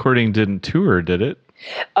recording didn't tour, did it?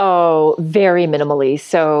 Oh, very minimally.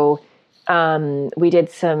 So we did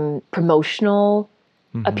some promotional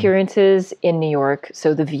appearances in New York.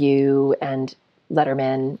 So The View and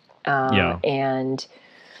Letterman, and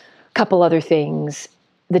a couple other things,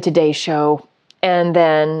 The Today Show. And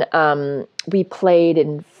then we played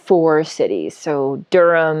in 4 cities. So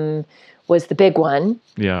Durham was the big one.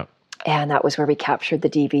 Yeah. And that was where we captured the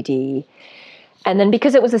DVD. And then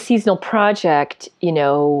because it was a seasonal project, you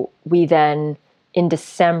know, we then, in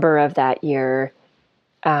December of that year,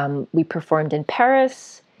 we performed in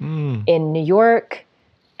Paris, in New York,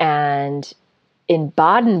 and in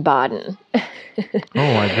Baden-Baden. Oh,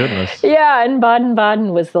 my goodness. Yeah, and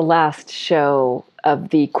Baden-Baden was the last show of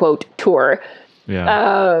the, quote, tour.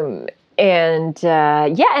 Yeah. And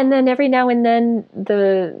then every now and then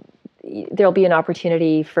there'll be an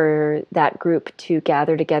opportunity for that group to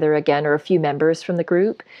gather together again, or a few members from the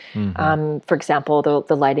group. For example,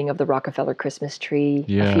 the lighting of the Rockefeller Christmas tree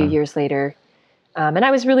a few years later. And I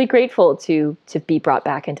was really grateful to be brought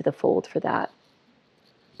back into the fold for that.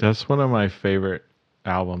 That's one of my favorite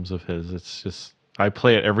albums of his. It's just, I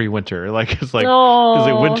play it every winter. Like, it's like, is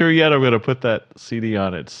it winter yet? I'm going to put that CD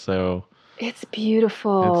on it. So it's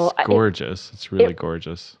beautiful. It's gorgeous. It's really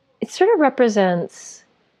gorgeous. It sort of represents,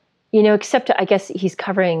 you know, except I guess he's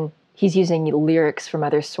using lyrics from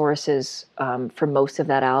other sources for most of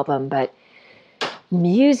that album, but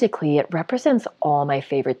musically it represents all my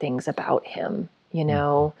favorite things about him. You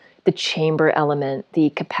know, the chamber element, the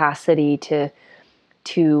capacity to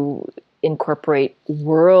incorporate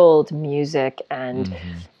world music and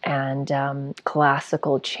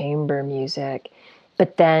classical chamber music,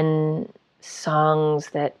 but then songs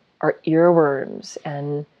that are earworms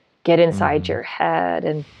and get inside your head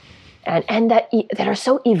and that are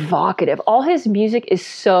so evocative. All his music is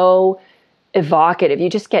so evocative. You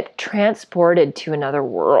just get transported to another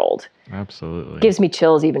world. Absolutely. Gives me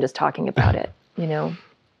chills even just talking about it, you know.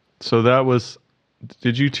 So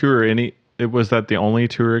did you tour was that the only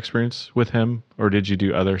tour experience with him, or did you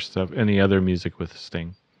do other stuff, any other music with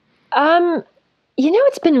Sting? You know,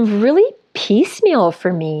 it's been really piecemeal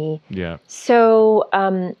for me. Yeah. So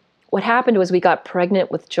what happened was we got pregnant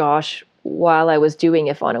with Josh while I was doing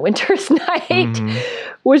If on a Winter's Night,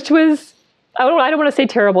 which was, I don't want to say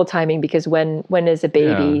terrible timing, because when is a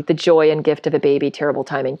baby, the joy and gift of a baby, terrible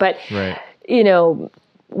timing. But, you know,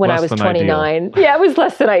 when I was 29, it was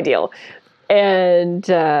less than ideal. And,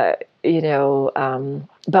 you know,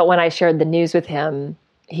 but when I shared the news with him,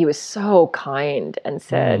 he was so kind and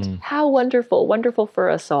said, how wonderful, wonderful for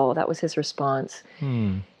us all. That was his response.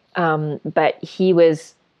 But he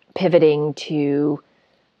was pivoting to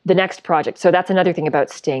the next project. So that's another thing about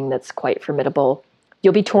Sting that's quite formidable.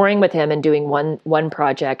 You'll be touring with him and doing one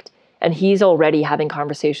project, and he's already having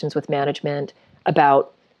conversations with management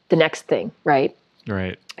about the next thing, right?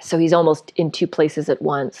 Right. So he's almost in 2 places at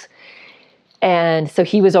once. And so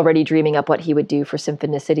he was already dreaming up what he would do for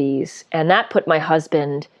Symphonicities. And that put my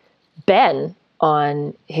husband, Ben,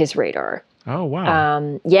 on his radar. Oh,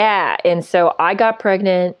 wow. Yeah. And so I got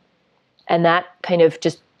pregnant, and that kind of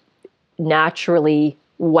just naturally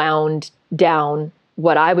wound down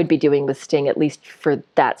what I would be doing with Sting, at least for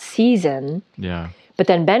that season. Yeah. But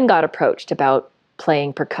then Ben got approached about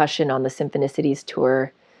playing percussion on the Symphonicities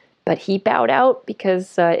tour, but he bowed out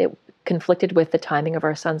because it conflicted with the timing of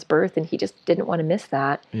our son's birth, and he just didn't want to miss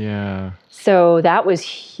that. Yeah. So that was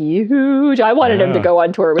huge. I wanted him to go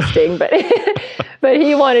on tour with Sting, but but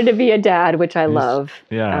he wanted to be a dad, which I love.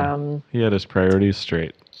 Yeah. He had his priorities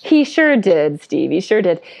straight. He sure did, Steve. He sure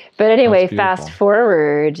did. But anyway, fast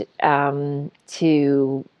forward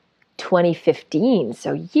to 2015.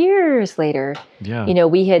 So years later,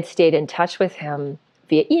 we had stayed in touch with him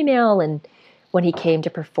via email. And when he came to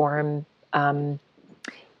perform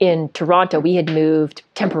in Toronto, we had moved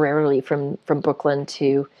temporarily from Brooklyn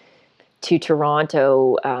to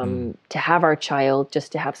Toronto to have our child,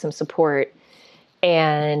 just to have some support.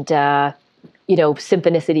 And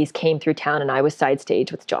Symphonicities came through town, and I was side stage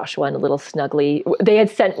with Joshua and a little snuggly. They had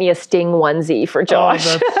sent me a Sting onesie for Josh.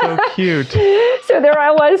 Oh, that's so cute. So there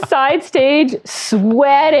I was, side stage,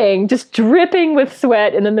 sweating, just dripping with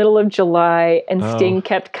sweat in the middle of July. And Sting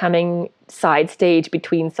kept coming side stage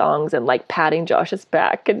between songs and like patting Josh's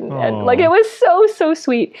back. And like, it was so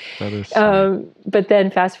sweet. That is sweet. But then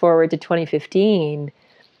fast forward to 2015,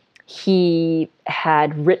 he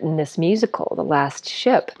had written this musical, The Last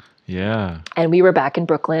Ship. Yeah. And we were back in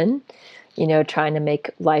Brooklyn, trying to make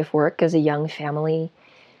life work as a young family.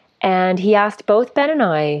 And he asked both Ben and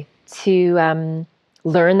I to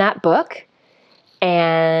learn that book.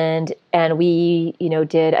 And we,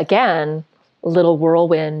 did, again, a little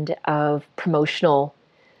whirlwind of promotional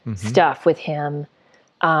stuff with him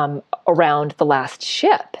around The Last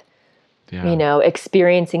Ship. Yeah.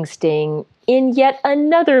 Experiencing Sting in yet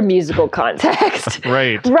another musical context.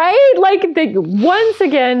 Right. Right? Like once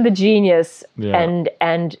again, the genius and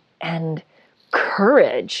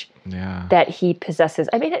courage that he possesses.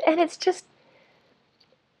 I mean, and it's just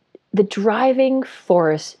the driving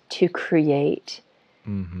force to create,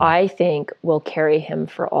 I think, will carry him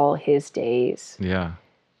for all his days. Yeah.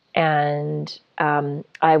 And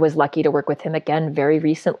I was lucky to work with him again very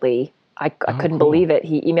recently. I couldn't believe it.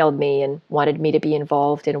 He emailed me and wanted me to be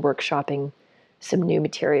involved in workshopping some new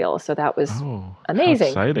material. So that was amazing.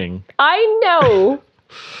 Exciting. I know.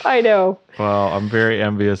 Well, I'm very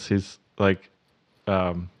envious. He's like,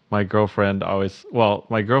 my girlfriend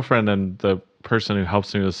and the person who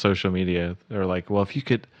helps me with social media, they're like, well, if you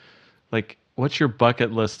could, like, what's your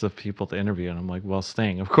bucket list of people to interview? And I'm like, well,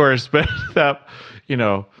 Sting, of course. But the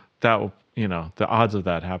odds of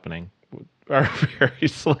that happening are very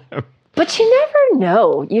slim. But you never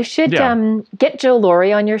know. You should get Jo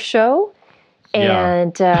Laurie on your show.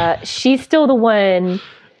 And she's still the one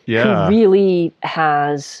who really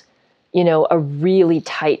has, a really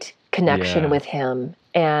tight connection with him.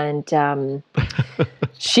 And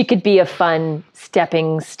she could be a fun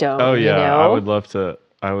stepping stone. Oh, yeah. I would love to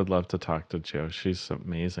talk to Jo. She's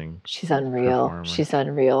amazing. She's unreal. She's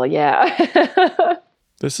unreal. Yeah.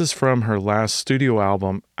 This is from her last studio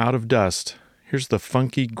album, Out of Dust. Here's the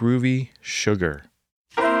funky, groovy Sugar.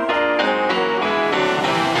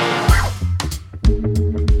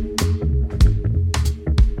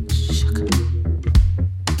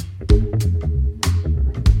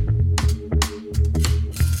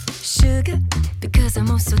 Sugar, because I'm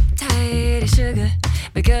all so tired. Sugar,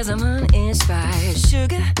 because I'm uninspired.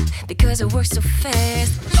 Sugar, because it works so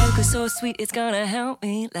fast. Sugar so sweet, it's gonna help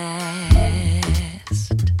me last.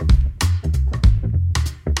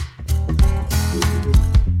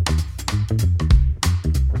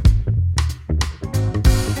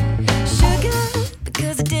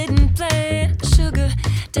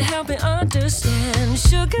 Understand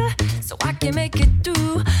sugar, so I can make it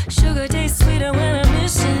through. Sugar tastes sweeter when I'm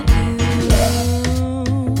missing you.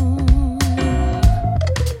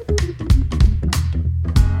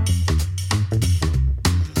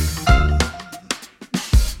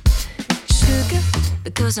 Sugar,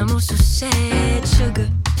 because I'm also sad. Sugar,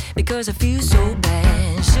 because I feel so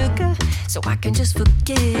bad. Sugar, so I can just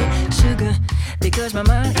forget. Sugar, because my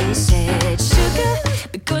mind is sad. Sugar,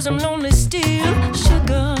 because I'm lonely still.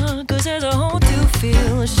 Sugar, cause there's a hole to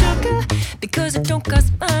fill. Sugar, because it don't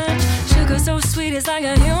cost much. Sugar so sweet, it's like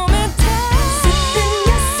a human touch. Sipping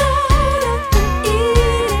your soda and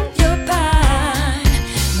eating your pie.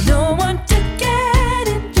 No one to get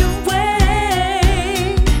in your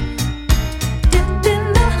way.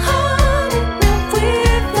 Dipping the honey, now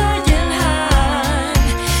we're flying high.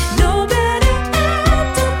 No better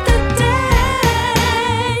end of the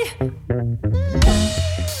day.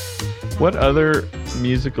 What other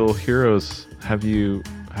musical heroes have you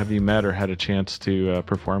met or had a chance to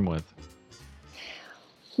perform with?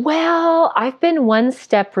 Well, I've been one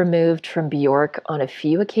step removed from Bjork on a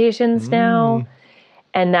few occasions now.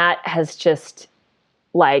 And that has just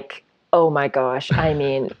like, oh my gosh. I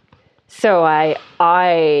mean, so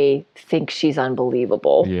I think she's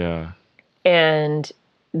unbelievable. Yeah. And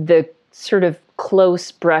the sort of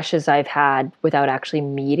close brushes I've had without actually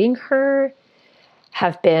meeting her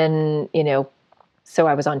have been, so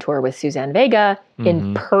I was on tour with Suzanne Vega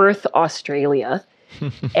in Perth, Australia,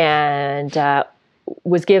 and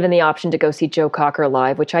was given the option to go see Joe Cocker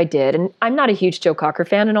live, which I did. And I'm not a huge Joe Cocker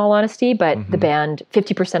fan in all honesty, but the band,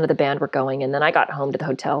 50% of the band were going. And then I got home to the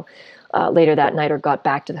hotel later that night, or got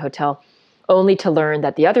back to the hotel, only to learn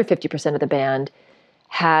that the other 50% of the band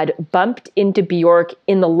had bumped into Bjork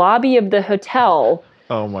in the lobby of the hotel.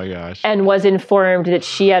 Oh my gosh. And was informed that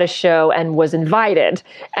she had a show and was invited.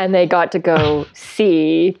 And they got to go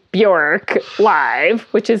see Bjork live,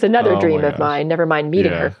 which is another dream of mine, never mind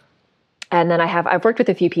meeting her. And then I've worked with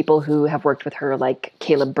a few people who have worked with her, like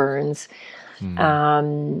Caleb Burns.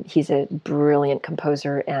 He's a brilliant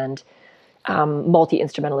composer and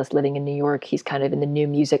multi-instrumentalist living in New York. He's kind of in the new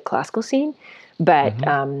music classical scene. But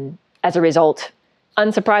as a result,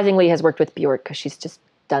 unsurprisingly, has worked with Bjork because she's just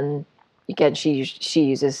done, again, she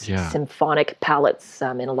uses symphonic palettes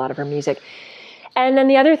in a lot of her music. And then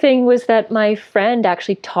the other thing was that my friend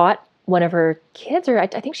actually taught one of her kids, or I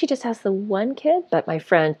think she just has the one kid, but my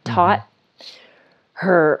friend taught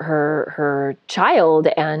her child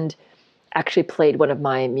and actually played one of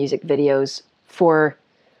my music videos for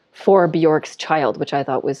Bjork's child, which I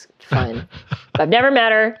thought was fun. I've never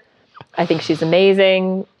met her. I think she's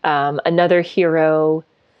amazing. Another hero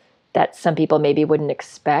that some people maybe wouldn't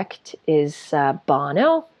expect is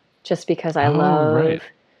Bono, just because I love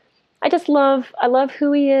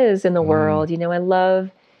who he is in the world. I love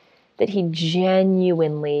that he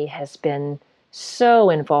genuinely has been so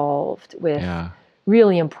involved with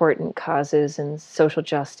really important causes and social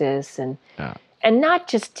justice and not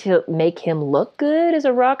just to make him look good as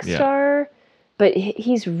a rock star, but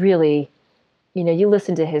he's really, you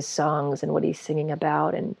listen to his songs and what he's singing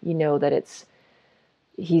about, and that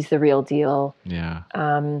he's the real deal. Yeah.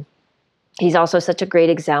 He's also such a great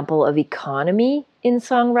example of economy in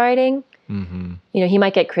songwriting. He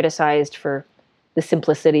might get criticized for the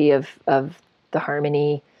simplicity of the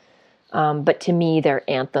harmony, but to me, their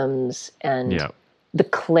anthems and the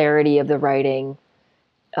clarity of the writing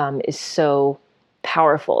is so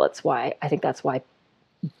powerful. That's why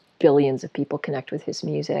billions of people connect with his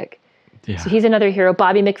music. Yeah. So he's another hero.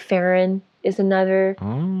 Bobby McFerrin is another.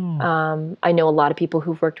 I know a lot of people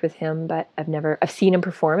who've worked with him, but I've seen him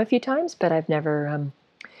perform a few times, but I've never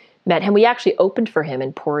met him. We actually opened for him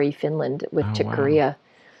in Pori, Finland with Chick Corea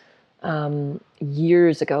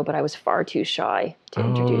years ago, but I was far too shy to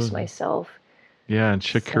introduce myself. Yeah, and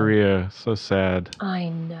Chick Corea, so sad. I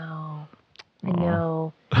know.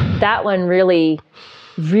 That one really,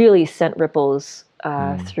 really sent ripples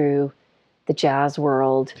through the jazz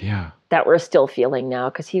world. Yeah. That we're still feeling now,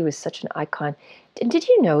 because he was such an icon. And did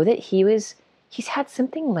you know that he's had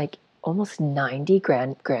something like almost 90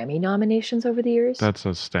 Grammy nominations over the years? That's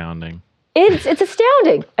astounding. It's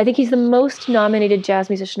astounding. I think he's the most nominated jazz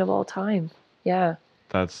musician of all time. Yeah.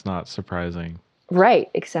 That's not surprising. Right,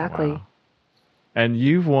 exactly. Wow. And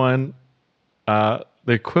you've won the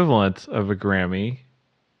equivalent of a Grammy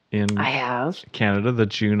in Canada, the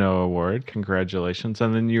Juno Award. Congratulations.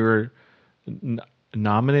 And then you were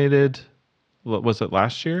nominated, was it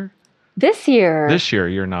last year? This year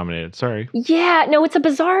you're nominated. Sorry. Yeah, no, it's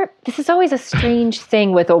this is always a strange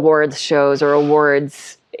thing with awards shows or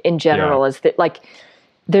awards in general, is that like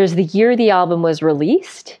there's the year the album was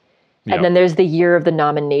released, and then there's the year of the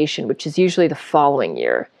nomination, which is usually the following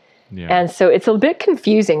year. Yeah. And so it's a bit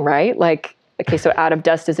confusing, right? Like, okay, so Out of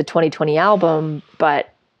Dust is a 2020 album,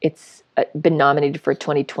 but it's been nominated for a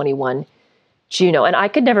 2021 Juno. And I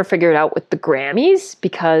could never figure it out with the Grammys,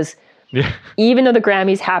 because even though the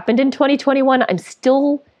Grammys happened in 2021, I'm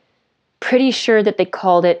still pretty sure that they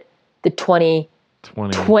called it the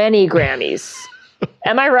 2020 Grammys.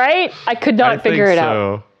 Am I right? I could not figure it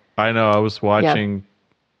out. I know. I was watching,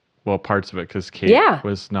 parts of it because Kate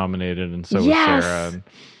was nominated, and so was Sarah.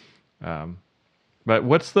 And, but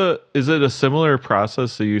is it a similar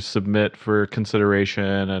process that you submit for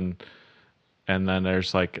consideration, and then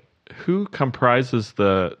there's like, who comprises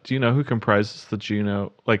do you know who comprises the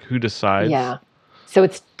Juno? Like, who decides? Yeah. So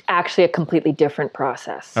it's actually a completely different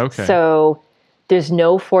process. Okay. So there's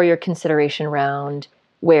no 4-year consideration round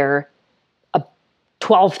where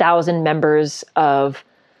 12,000 members of,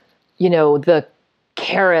 the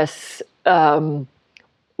Keras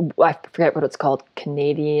I forget what it's called,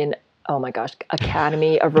 Canadian, oh my gosh,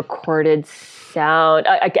 Academy of Recorded Sound.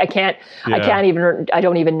 I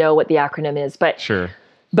don't even know what the acronym is, but sure.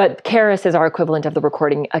 But CARIS is our equivalent of the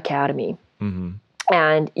Recording Academy. Mm-hmm.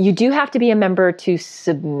 And you do have to be a member to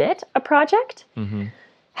submit a project. Mm-hmm.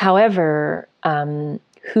 However,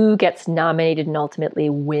 who gets nominated and ultimately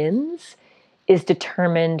wins is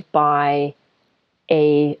determined by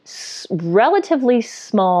a relatively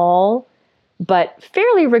small but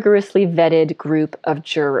fairly rigorously vetted group of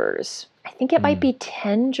jurors. I think it might be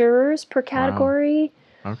 10 jurors per category.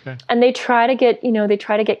 Wow. Okay. And they try to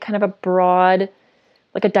get kind of a broad,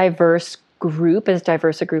 like a diverse group, as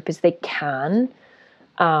diverse a group as they can,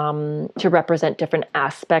 to represent different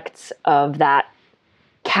aspects of that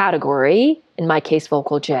category, in my case,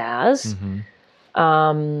 vocal jazz.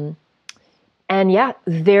 Mm-hmm. And yeah,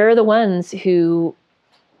 they're the ones who,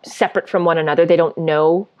 separate from one another, they don't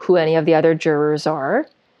know who any of the other jurors are.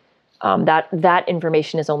 That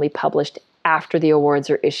information is only published after the awards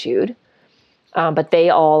are issued. But they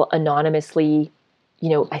all anonymously,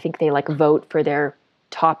 I think they like vote for their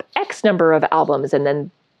top X number of albums, and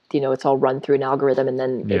then, it's all run through an algorithm, and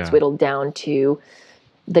then it's whittled down to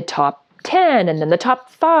the top 10, and then the top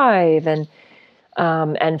 5, and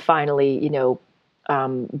finally,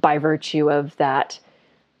 by virtue of that,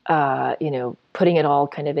 putting it all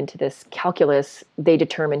kind of into this calculus, they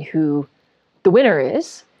determine who the winner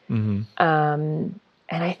is. Mm-hmm. And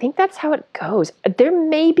I think that's how it goes. There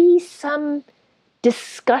may be some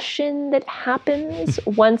discussion that happens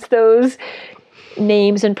once those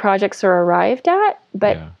names and projects are arrived at,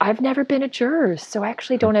 but I've never been a juror, so I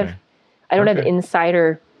actually don't have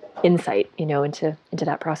insider insight, into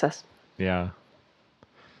that process. Yeah.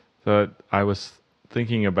 So I was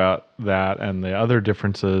thinking about that and the other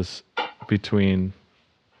differences between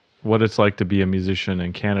what it's like to be a musician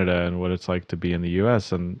in Canada and what it's like to be in the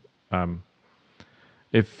US. And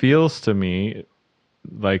it feels to me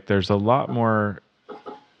like there's a lot more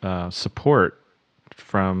support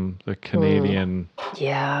from the Canadian,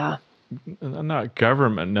 not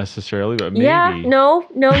government necessarily, but maybe.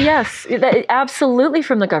 Yes, absolutely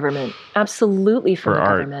from the government, arts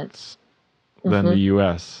than the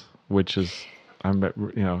U.S., which is,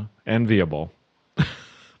 enviable.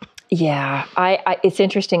 Yeah, it's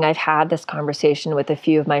interesting. I've had this conversation with a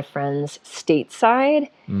few of my friends stateside,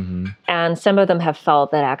 and some of them have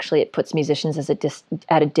felt that actually it puts musicians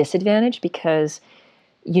at a disadvantage because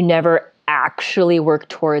you never actually work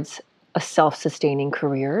towards a self-sustaining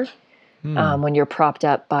career when you're propped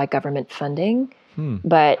up by government funding.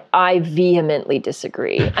 But I vehemently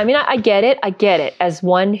disagree. I mean, I get it. As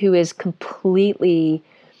one who is completely,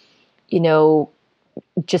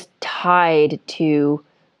 just tied to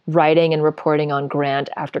writing and reporting on grant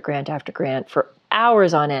after grant after grant for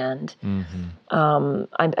hours on end.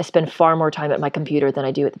 I spend far more time at my computer than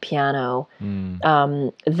I do at the piano.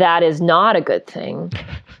 That is not a good thing.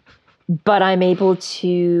 But I'm able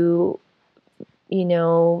to,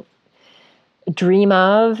 dream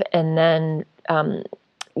of and then,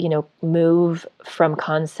 move from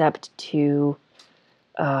concept to,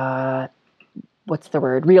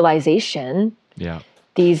 realization. Yeah.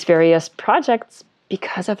 These various projects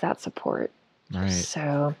because of that support. Right.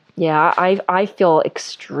 So, yeah, I feel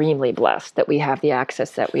extremely blessed that we have the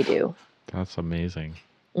access that we do. That's amazing.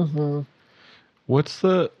 What's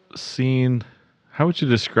the scene? How would you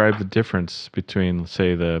describe the difference between,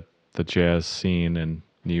 say, the jazz scene in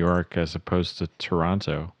New York as opposed to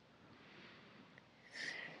Toronto?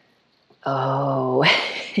 Oh,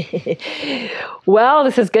 well,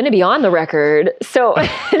 this is going to be on the record. So we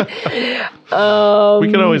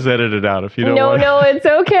can always edit it out if you don't want. No, it's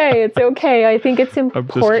okay. It's okay. I think it's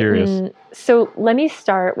important. I'm just curious. So let me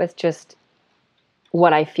start with just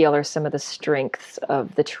what I feel are some of the strengths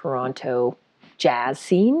of the Toronto jazz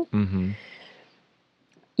scene.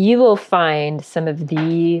 You will find some of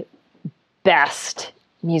the best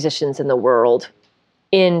musicians in the world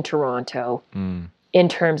in Toronto. In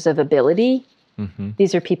terms of ability.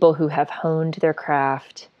 These are people who have honed their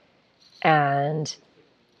craft and,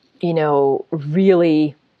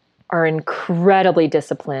 really are incredibly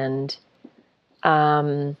disciplined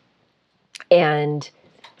and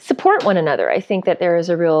support one another. I think that there is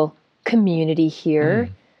a real community here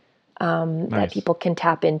that people can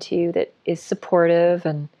tap into that is supportive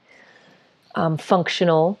and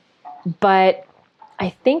functional. But I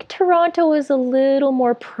think Toronto is a little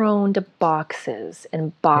more prone to boxes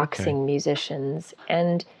and boxing musicians.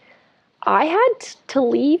 And I had to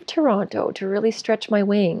leave Toronto to really stretch my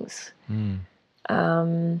wings.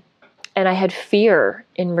 And I had fear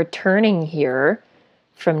in returning here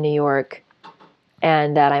from New York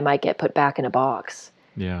and that I might get put back in a box.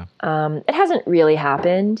 Yeah. It hasn't really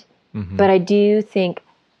happened, but I do think,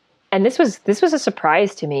 and this was a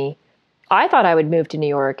surprise to me. I thought I would move to New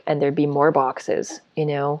York and there'd be more boxes,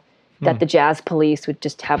 that the jazz police would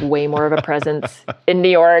just have way more of a presence in New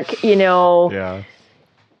York, Yeah.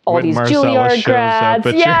 all When these Marcellus Juilliard shows up grads.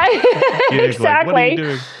 at Yeah, your gig, exactly. like, what are you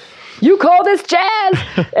doing? You call this jazz?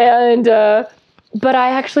 And, but I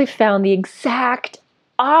actually found the exact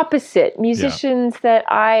opposite. Musicians that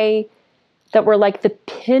were like the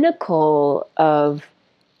pinnacle of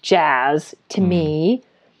jazz to me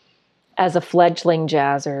as a fledgling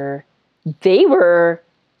jazzer, they were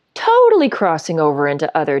totally crossing over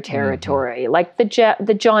into other territory, like the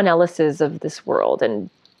John Ellises of this world, and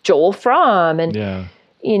Joel Fromm, and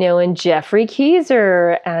and Jeffrey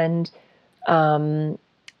Keyser, and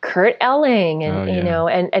Kurt Elling,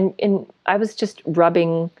 and and I was just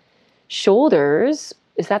rubbing shoulders.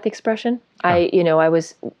 Is that the expression? I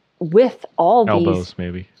was with all elbows, these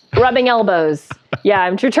maybe rubbing elbows. Yeah,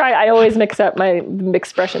 I'm trying. I always mix up my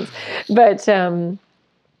expressions, but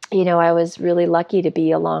I was really lucky to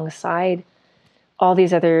be alongside all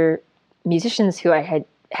these other musicians who I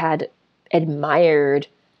had admired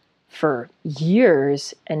for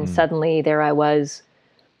years, and suddenly there I was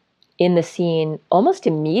in the scene almost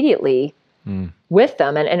immediately with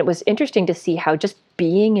them, and it was interesting to see how just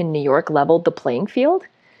being in New York leveled the playing field.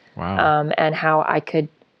 Wow. And how I could,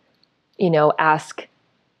 ask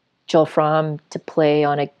Joel Fromm to play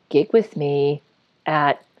on a gig with me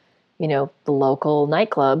at, the local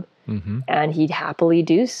nightclub, and he'd happily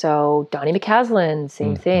do so. Donnie McCaslin,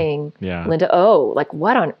 same thing. Yeah. Linda O, like,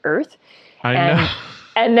 what on earth? I know.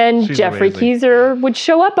 And then She's Jeffrey amazing. Keyser would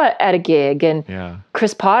show up at a gig, and Yeah.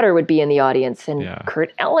 Chris Potter would be in the audience, and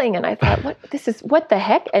Kurt Elling, and I thought, what the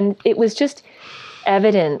heck? And it was just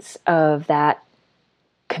evidence of that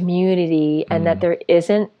community, and that there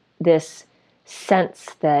isn't this sense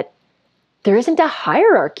that there isn't a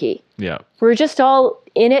hierarchy. Yeah. We're just all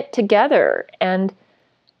in it together. And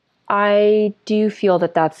I do feel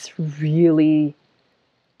that that's really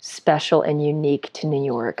special and unique to New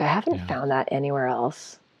York. I haven't found that anywhere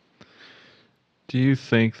else. Do you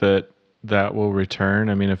think that will return?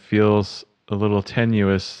 I mean, it feels a little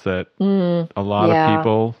tenuous that a lot of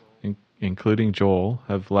people, including Joel,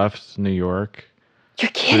 have left New York.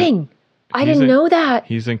 You're kidding. I didn't know that.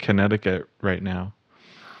 He's in Connecticut right now.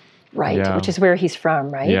 Right, Yeah. which is where he's from,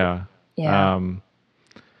 right? Yeah. Yeah.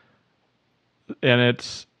 And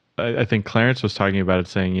it's, I think Clarence was talking about it,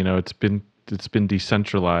 saying, it's been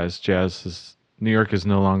decentralized. New York is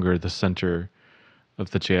no longer the center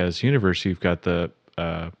of the jazz universe. You've got the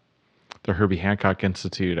Herbie Hancock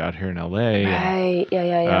Institute out here in LA. Right.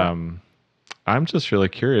 Yeah. I'm just really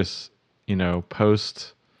curious,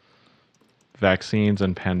 post vaccines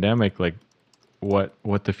and pandemic, like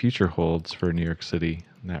what the future holds for New York City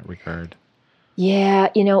in that regard. Yeah,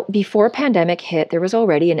 before pandemic hit, there was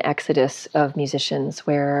already an exodus of musicians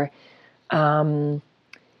where, and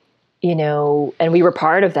we were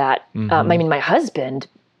part of that. I mean, my husband,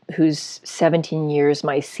 who's 17 years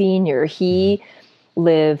my senior, he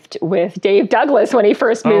lived with Dave Douglas when he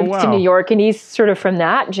first moved to New York, and he's sort of from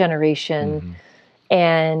that generation.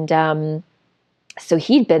 And so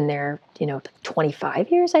he'd been there,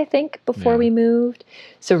 25 years, I think, before we moved.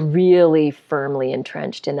 So really firmly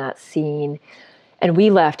entrenched in that scene. And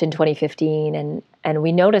we left in 2015, and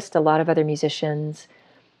we noticed a lot of other musicians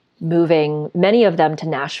moving, many of them to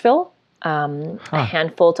Nashville, a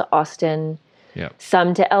handful to Austin,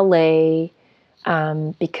 some to LA,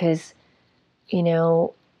 because,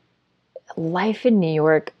 life in New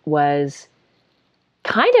York was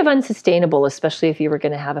kind of unsustainable, especially if you were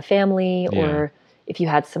going to have a family or if you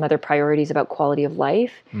had some other priorities about quality of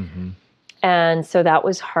life. And so that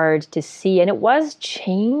was hard to see. And it was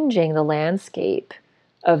changing the landscape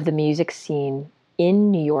of the music scene in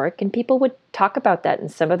New York. And people would talk about that.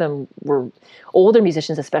 And some of them were older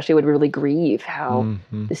musicians, especially, would really grieve how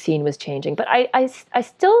the scene was changing. But I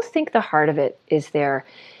still think the heart of it is there.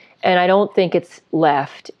 And I don't think it's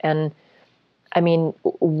left. And I mean,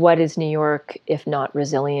 what is New York if not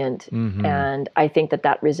resilient? And I think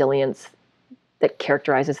that resilience that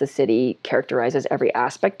characterizes the city characterizes every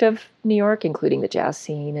aspect of New York, including the jazz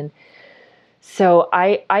scene. And so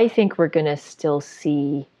I think we're going to still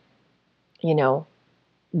see,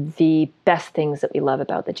 the best things that we love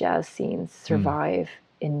about the jazz scene survive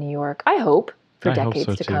in New York. I hope for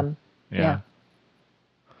decades to come. Yeah.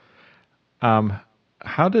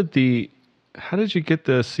 How did you get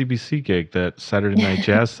the CBC gig, that Saturday Night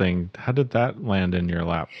Jazz thing? How did that land in your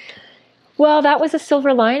lap? Well, that was a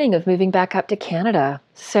silver lining of moving back up to Canada.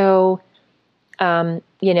 So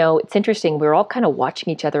it's interesting. We're all kind of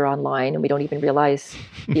watching each other online and we don't even realize,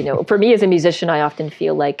 for me as a musician, I often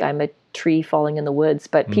feel like I'm a tree falling in the woods,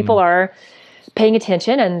 but people are paying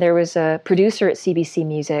attention. And there was a producer at CBC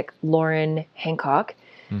Music, Lauren Hancock,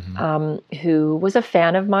 who was a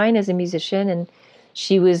fan of mine as a musician. And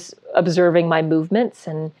she was observing my movements,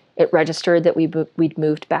 and it registered that we'd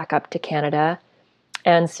moved back up to Canada.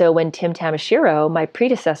 And so when Tim Tamashiro, my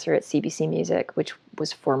predecessor at CBC Music, which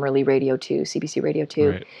was formerly Radio 2, CBC Radio 2,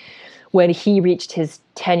 right, when he reached his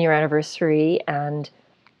 10-year anniversary and,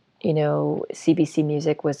 CBC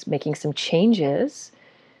Music was making some changes,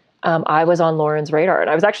 I was on Lauren's radar. And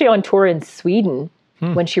I was actually on tour in Sweden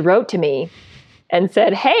when she wrote to me and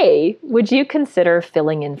said, hey, would you consider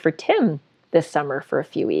filling in for Tim this summer for a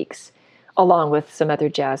few weeks, along with some other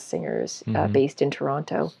jazz singers based in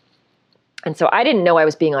Toronto. And so I didn't know I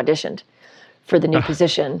was being auditioned for the new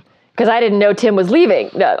position because I didn't know Tim was leaving.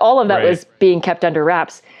 All of that was being kept under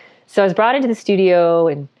wraps. So I was brought into the studio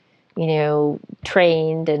and,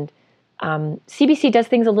 trained. And CBC does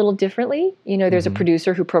things a little differently. There's a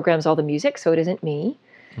producer who programs all the music, so it isn't me.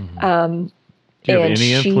 Do you have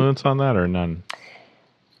any influence on that or none?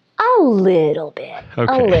 A little bit.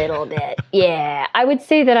 Okay. A little bit. Yeah. I would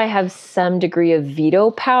say that I have some degree of veto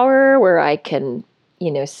power where I can,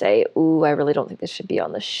 say, ooh, I really don't think this should be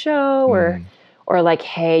on the show, or like,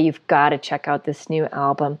 hey, you've got to check out this new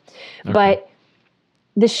album. Okay. But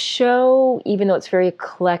the show, even though it's very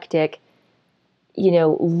eclectic,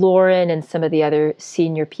 Lauren and some of the other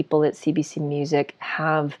senior people at CBC Music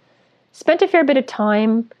have spent a fair bit of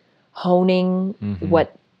time honing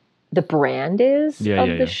what the brand is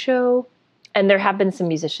of the show. And there have been some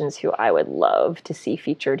musicians who I would love to see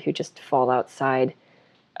featured who just fall outside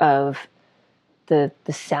of the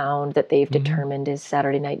sound that they've determined is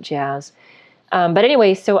Saturday night jazz. But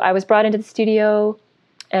anyway, so I was brought into the studio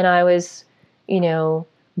and I was,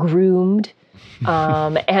 groomed.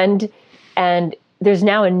 And there's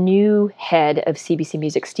now a new head of CBC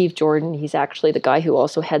Music, Steve Jordan. He's actually the guy who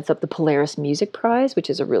also heads up the Polaris Music Prize, which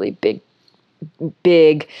is a really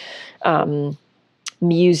big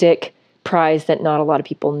music prize that not a lot of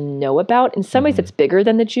people know about. In some ways, it's bigger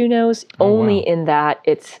than the Junos, in that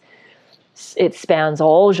it spans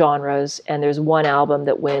all genres, and there's one album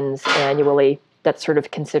that wins annually that's sort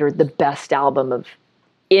of considered the best album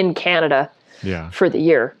in Canada for the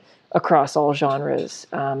year across all genres.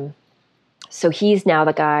 So he's now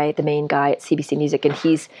the main guy at CBC Music, and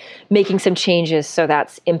he's making some changes, so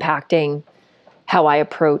that's impacting how I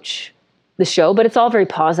approach the show, but it's all very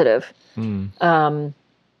positive. And I'm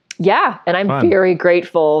very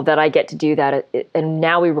grateful that I get to do that. And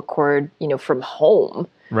now we record, from home,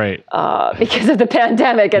 right? Because of the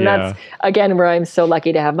pandemic, and that's again where I'm so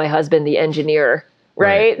lucky to have my husband, the engineer,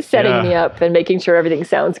 right? Setting me up and making sure everything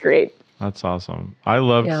sounds great. That's awesome. I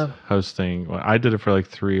loved hosting. I did it for like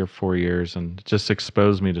 3 or 4 years, and it just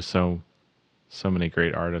exposed me to so many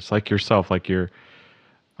great artists like yourself. I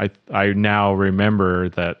now remember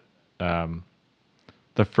that.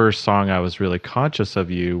 The first song I was really conscious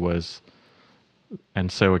of you was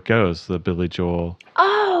And So It Goes, the Billy Joel.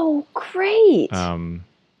 Oh, great.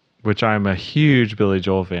 Which I'm a huge Billy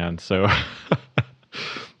Joel fan. So I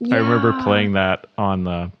remember playing that on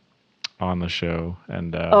the show.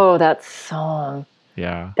 And that song.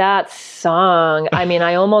 Yeah. That song. I mean,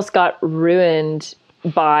 I almost got ruined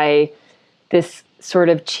by this sort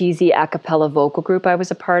of cheesy a cappella vocal group I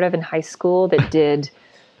was a part of in high school that did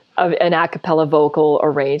an a cappella vocal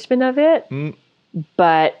arrangement of it.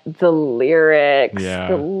 But the lyrics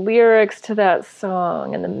to that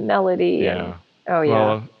song and the melody. Yeah.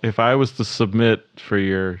 Well, if I was to submit for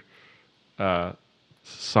your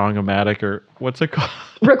Song-O-Matic, or what's it called?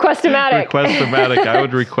 Request-O-Matic. I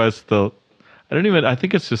would request I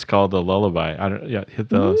think it's just called the Lullaby.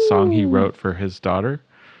 The song he wrote for his daughter.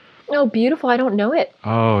 Oh, beautiful. I don't know it.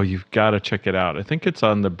 Oh, you've got to check it out. I think it's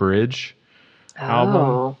on the Bridge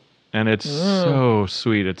album. And it's so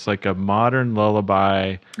sweet. It's like a modern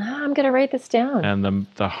lullaby. I'm going to write this down. And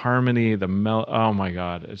the harmony, oh my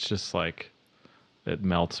God. It's just like, it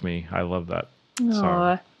melts me. I love that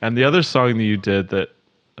song. And the other song that you did that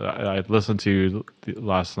I listened to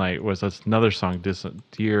last night was another song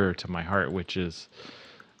dear to my heart, which is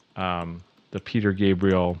the Peter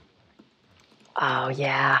Gabriel. Oh,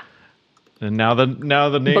 yeah. And now the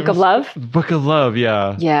name Book of Love? Book of Love,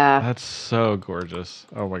 yeah. Yeah. That's so gorgeous.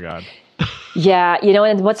 Oh my God. Yeah,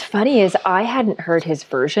 and what's funny is I hadn't heard his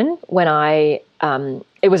version when it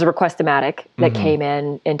was a Request-O-Matic that came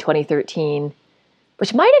in 2013,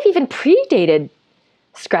 which might have even predated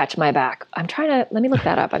Scratch My Back. let me look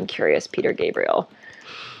that up. I'm curious. Peter Gabriel.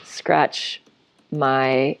 Scratch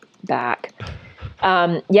My Back.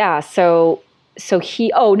 So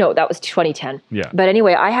he, oh no, that was 2010. Yeah. But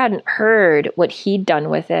anyway, I hadn't heard what he'd done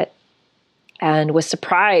with it and was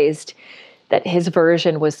surprised that his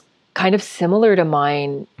version was kind of similar to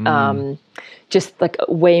mine. Just like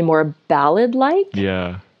way more ballad-like.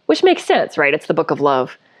 Yeah. Which makes sense, right? It's the Book of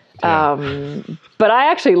Love. Yeah. But I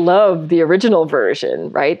actually love the original version,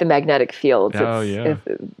 right? The Magnetic Fields. It's,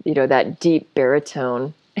 that deep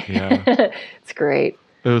baritone. Yeah. It's great.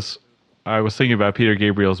 I was thinking about Peter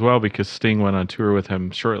Gabriel as well because Sting went on tour with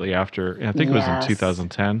him shortly after. I think it was in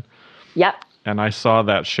 2010. Yep. And I saw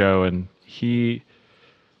that show, and the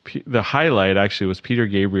highlight actually was Peter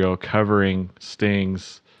Gabriel covering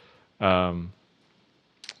Sting's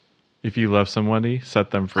 "If You Love Somebody,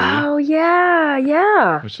 Set Them Free." Oh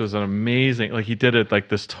yeah. Which was an amazing. Like he did it like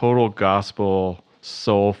this total gospel,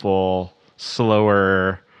 soulful,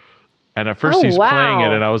 slower. And at first he's playing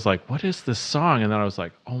it, and I was like, "What is this song?" And then I was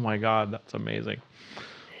like, "Oh my God, that's amazing!"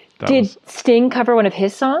 Did Sting cover one of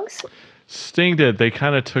his songs? Sting did. They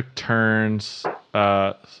kind of took turns.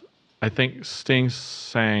 I think Sting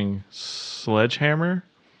sang "Sledgehammer."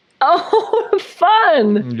 Oh,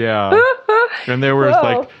 fun! Yeah, and there was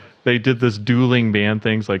like they did this dueling band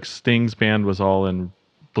things. Like Sting's band was all in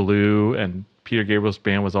blue, and Peter Gabriel's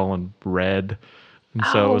band was all in red, and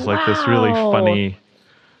so it was like this really funny.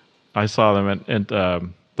 I saw them at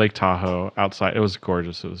Lake Tahoe outside. It was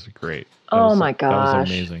gorgeous. It was great. My gosh. That was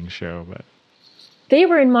an amazing show. But they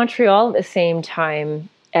were in Montreal at the same time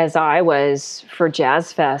as I was for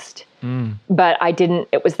Jazz Fest. But I didn't,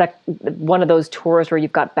 it was one of those tours where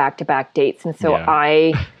you've got back-to-back dates. And so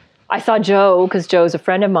I saw Jo, because Jo's a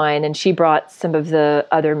friend of mine, and she brought some of the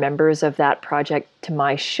other members of that project to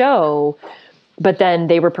my show. But then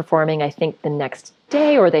they were performing, I think, the next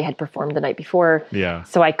day, or they had performed the night before. Yeah.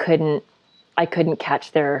 So I couldn't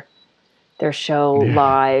catch their show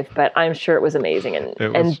live, but I'm sure it was amazing.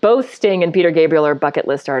 And both Sting and Peter Gabriel are bucket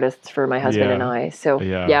list artists for my husband and I. So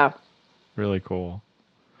yeah. Really cool.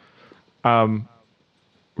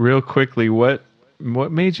 Real quickly, what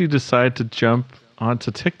made you decide to jump onto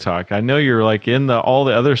TikTok? I know you're like in all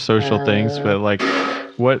the other social things, but like,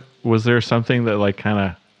 what was there something that like kind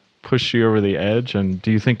of pushed you over the edge? And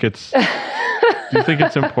do you think it's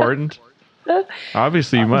important?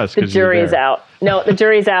 Obviously, you must. The jury's out. No, the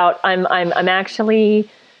jury's out. I'm actually.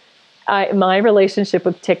 My relationship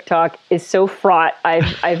with TikTok is so fraught.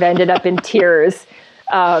 I've ended up in tears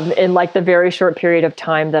in like the very short period of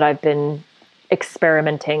time that I've been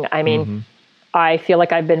experimenting. I mean, I feel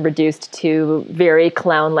like I've been reduced to very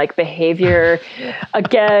clown-like behavior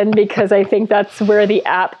again, because I think that's where the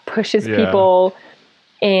app pushes people.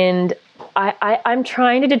 And I'm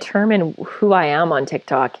trying to determine who I am on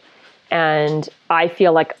TikTok. And I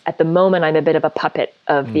feel like at the moment I'm a bit of a puppet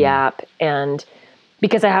of the app. And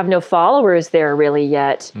because I have no followers there really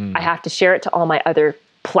yet, I have to share it to all my other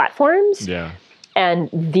platforms. Yeah. And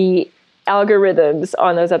the algorithms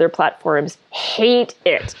on those other platforms hate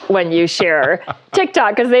it when you share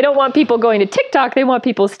TikTok, because they don't want people going to TikTok. They want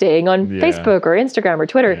people staying on Facebook or Instagram or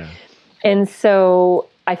Twitter. Yeah. And so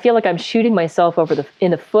I feel like I'm shooting myself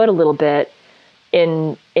in the foot a little bit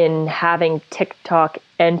in having TikTok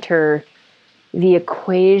enter the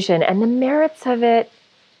equation. And the merits of it,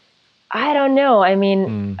 I don't know. I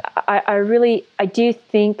mean, I do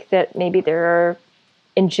think that maybe there are,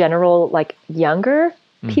 in general, like younger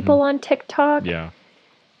people on TikTok. Yeah.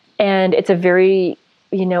 And it's a very,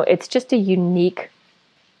 it's just a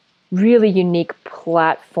really unique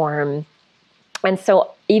platform. And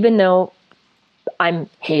so even though I'm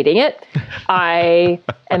hating it, I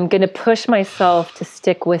am going to push myself to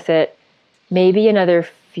stick with it maybe another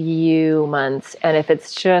few months. And if I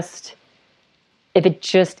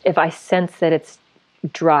sense that it's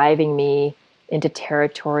driving me into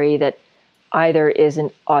territory that either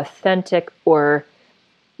isn't authentic or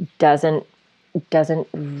doesn't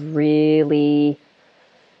really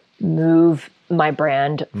move my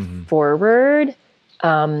brand forward,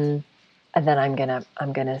 and then I'm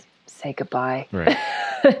gonna say goodbye. Right.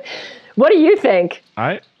 What do you think?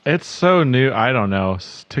 It's so new. I don't know.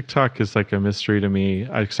 TikTok is like a mystery to me,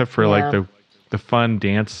 except for like the fun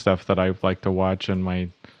dance stuff that I like to watch, and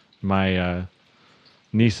my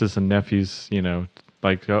nieces and nephews,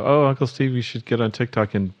 like, oh, Uncle Steve, you should get on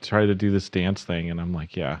TikTok and try to do this dance thing. And I'm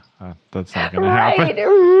like, that's not going to happen.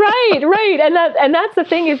 Right. And that's the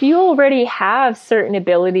thing. If you already have certain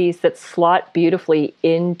abilities that slot beautifully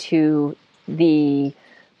into the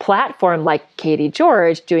platform, like Katie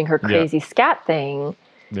George doing her crazy scat thing,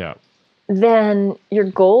 then you're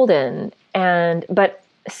golden. But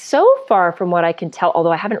so far from what I can tell,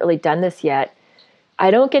 although I haven't really done this yet, I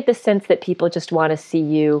don't get the sense that people just want to see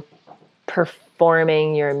you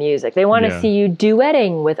performing your music. They want to see you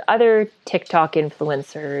duetting with other TikTok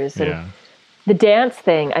influencers. And the dance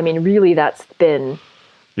thing, I mean, really that's been,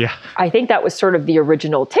 I think that was sort of the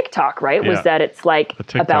original TikTok, right? Was that it's like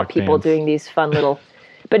about people doing these fun little,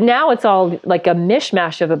 but now it's all like a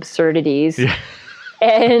mishmash of absurdities.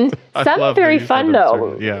 And some very fun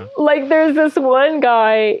though. Like there's this one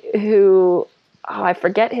guy who, I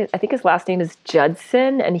forget I think his last name is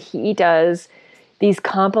Judson, and he does these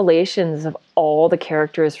compilations of all the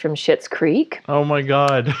characters from Schitt's Creek. Oh my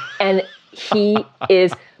God. And he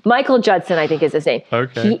is, Michael Judson, I think is his name.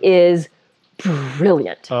 Okay. He is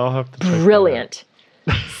brilliant. I'll have to check brilliant.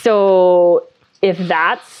 So if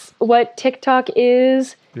that's what TikTok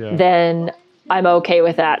is, then I'm okay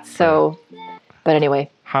with that. So, but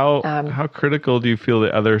anyway. How critical do you feel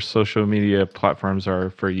the other social media platforms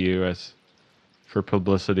are for you as for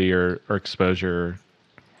publicity or exposure?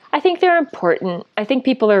 I think they're important. I think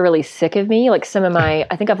people are really sick of me. Like some of my,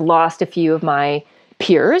 I think I've lost a few of my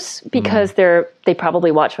peers because they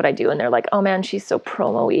probably watch what I do and they're like, oh man, she's so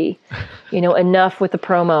promo-y, enough with the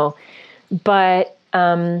promo. But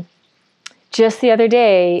just the other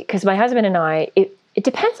day, because my husband and I, it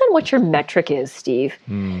depends on what your metric is, Steve.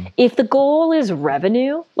 If the goal is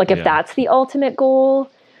revenue, like if that's the ultimate goal,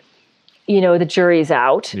 the jury's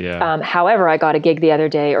out. However, I got a gig the other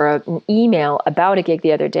day, or an email about a gig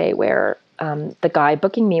the other day where the guy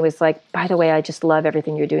booking me was like, by the way, I just love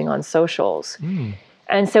everything you're doing on socials.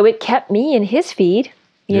 And so it kept me in his feed,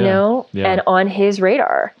 and on his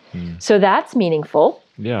radar. So that's meaningful.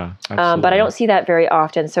 Yeah, absolutely. But I don't see that very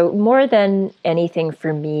often. So more than anything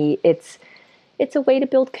for me, it's a way to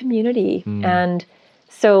build community. And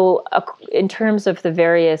so in terms of the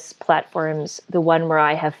various platforms, the one where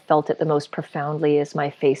I have felt it the most profoundly is my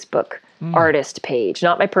Facebook artist page,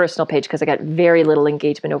 not my personal page, because I got very little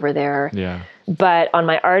engagement over there. But on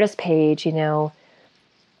my artist page,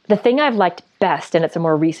 the thing I've liked best, and it's a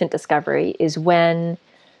more recent discovery, is when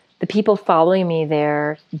the people following me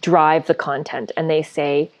there drive the content and they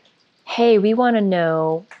say, hey, we want to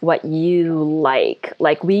know what you like.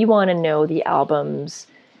 Like, we want to know the albums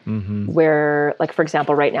where, like, for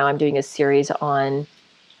example, right now I'm doing a series on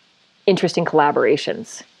interesting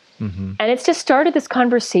collaborations. And it's just started this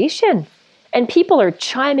conversation. And people are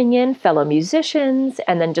chiming in, fellow musicians,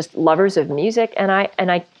 and then just lovers of music. And I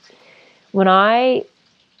when I,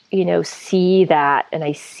 see that, and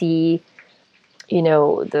I see,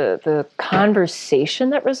 the conversation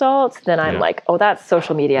that results, then I'm like, oh, that's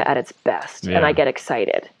social media at its best. And I get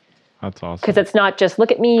excited. That's awesome. Because it's not just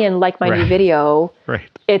look at me and like my new video.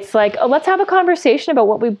 It's like, oh, let's have a conversation about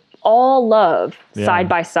what we all love side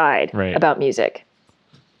by side about music.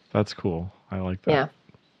 That's cool. I like that.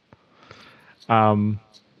 So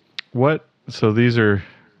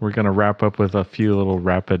we're going to wrap up with a few little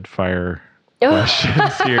rapid fire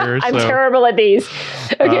questions here. I'm terrible at these.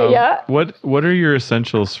 Okay, What are your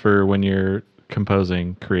essentials for when you're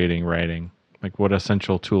composing, creating, writing? Like, what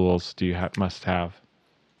essential tools do you must have?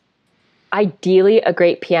 Ideally, a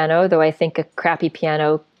great piano, though I think a crappy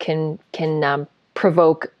piano can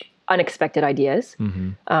provoke unexpected ideas.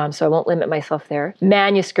 So I won't limit myself there.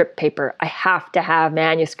 Manuscript paper. I have to have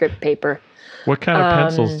manuscript paper. What kind of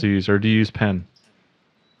pencils do you use, or do you use pen?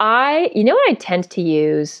 What I tend to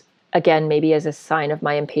use, again, maybe as a sign of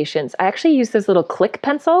my impatience, I actually use those little click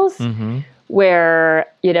pencils where,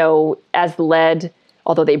 as lead,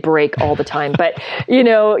 although they break all the time, but you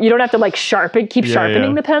don't have to keep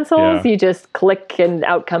sharpening the pencils. You just click and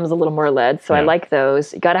out comes a little more lead. So I like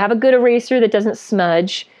those. You got to have a good eraser that doesn't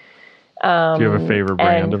smudge. Do you have a favorite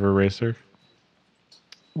brand of eraser?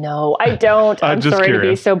 No, I don't. I'm sorry curious. to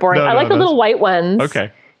be so boring. I like the little white ones.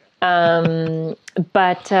 Okay.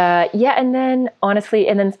 But and then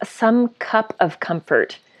some cup of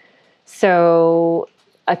comfort. So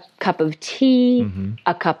a cup of tea,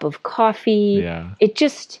 a cup of coffee. It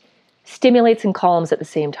just stimulates and calms at the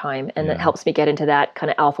same time. And that helps me get into that kind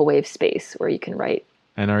of alpha wave space where you can write.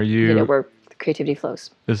 And are you, where creativity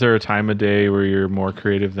flows. Is there a time of day where you're more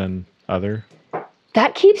creative than other?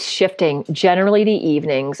 That keeps shifting. Generally the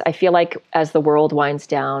evenings. I feel like as the world winds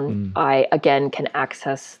down, I, again, can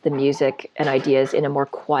access the music and ideas in a more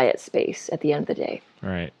quiet space at the end of the day.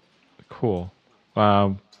 Right. Cool.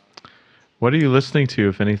 What are you listening to,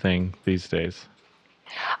 if anything, these days?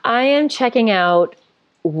 I am checking out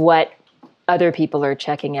what other people are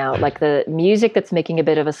checking out, like the music that's making a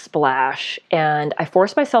bit of a splash. And I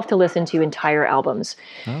force myself to listen to entire albums.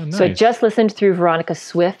 Oh, nice. So I just listened through Veronica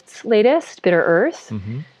Swift's latest, Bitter Earth,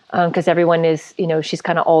 because everyone is, she's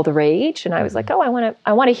kind of all the rage. And I was like, oh, I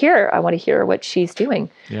want to hear what she's doing.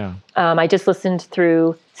 Yeah. I just listened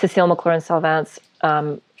through Cecile McLaurin-Salvant's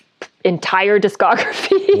entire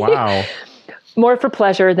discography. Wow. More for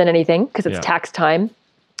pleasure than anything, because it's tax time.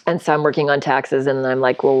 And so I'm working on taxes, and I'm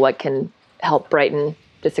like, well, what can help brighten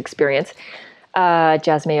this experience?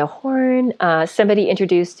 Jasmea Horn. Somebody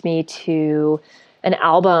introduced me to an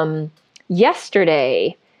album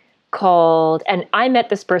yesterday called, and I met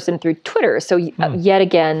this person through Twitter. So yet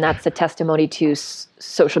again, that's a testimony to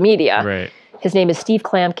social media. Right. His name is Steve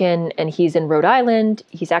Klamkin, and he's in Rhode Island.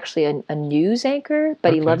 He's actually a news anchor,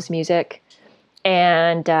 but he loves music.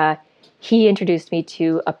 And he introduced me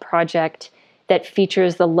to a project that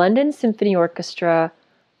features the London Symphony Orchestra,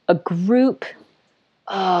 a group.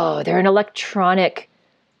 Oh, they're an electronic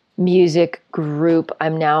music group.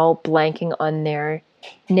 I'm now blanking on their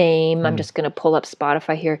name. I'm just going to pull up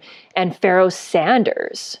Spotify here. And Pharoah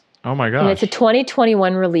Sanders. Oh my gosh. And it's a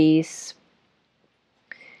 2021 release.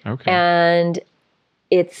 Okay. And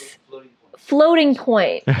it's Floating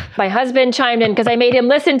Point. My husband chimed in because I made him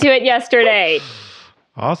listen to it yesterday.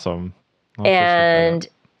 Awesome. And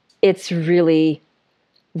it's really,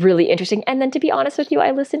 really interesting. And then to be honest with you,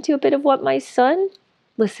 I listened to a bit of what my son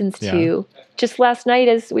listens to. Just last night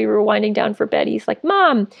as we were winding down for bed, he's like,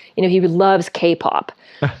 Mom, he loves K-pop.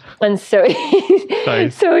 And so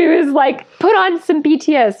Nice. so he was like, put on some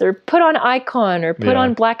BTS or put on Icon or put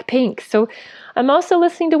on Blackpink. So I'm also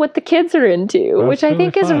listening to what the kids are into, which I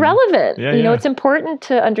think is relevant. Yeah, It's important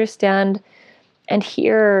to understand and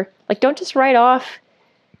hear, like, don't just write off,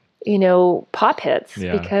 pop hits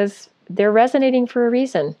because they're resonating for a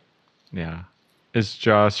reason. Yeah. Is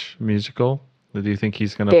Josh musical? Do you think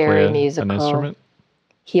he's going to play an instrument?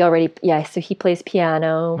 He already, so he plays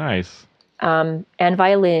piano. Nice. And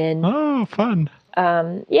violin. Oh, fun.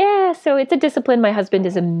 So it's a discipline. My husband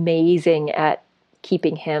is amazing at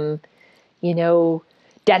keeping him,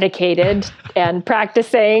 dedicated and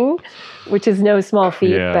practicing, which is no small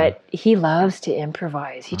feat, but he loves to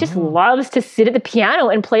improvise. He just loves to sit at the piano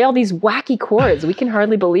and play all these wacky chords. We can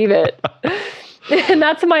hardly believe it. And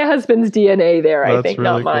that's my husband's DNA there, I think,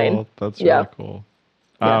 really not mine. Cool. That's really cool.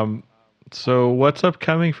 So what's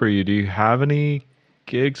upcoming for you? Do you have any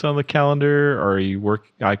gigs on the calendar, or are you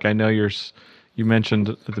like, I know you mentioned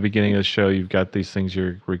at the beginning of the show, you've got these things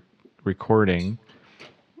you're recording.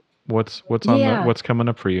 What's coming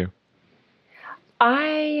up for you? I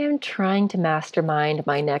am trying to mastermind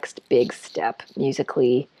my next big step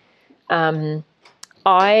musically.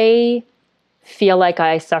 I feel like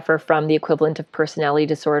I suffer from the equivalent of personality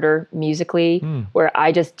disorder musically, where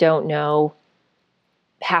I just don't know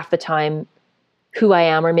half the time who I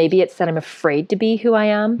am, or maybe it's that I'm afraid to be who I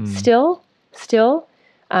am still,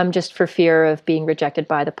 just for fear of being rejected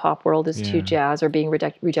by the pop world as too jazz, or being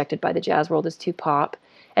rejected by the jazz world as too pop.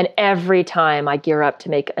 And every time I gear up to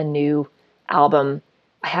make a new album,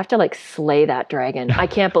 I have to slay that dragon. I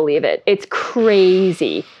can't believe it. It's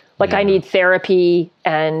crazy. I need therapy,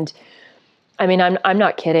 and I mean, I'm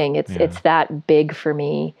not kidding. It's that big for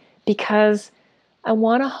me because I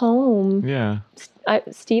want a home. Yeah.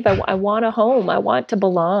 Steve, I want a home. I want to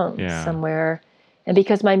belong somewhere. And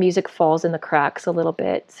because my music falls in the cracks a little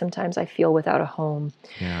bit, sometimes I feel without a home.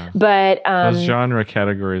 Yeah. But those genre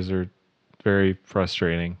categories are very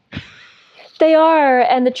frustrating. They are.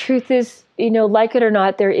 And the truth is, like it or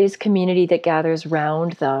not, there is community that gathers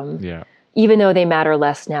round them. Yeah. Even though they matter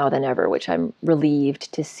less now than ever, which I'm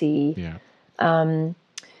relieved to see. Yeah.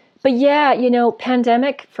 But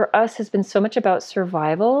pandemic for us has been so much about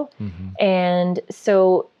survival. And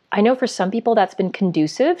so I know for some people that's been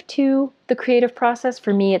conducive to the creative process.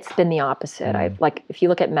 For me, it's been the opposite. If you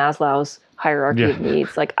look at Maslow's hierarchy of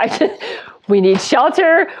needs, we need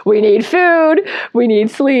shelter, we need food, we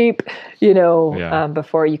need sleep,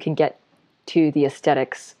 before you can get to the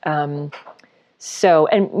aesthetics. And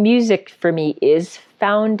music for me is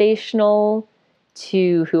foundational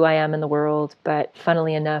to who I am in the world, but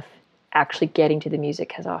funnily enough, actually getting to the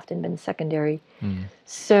music has often been secondary.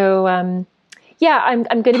 So, I'm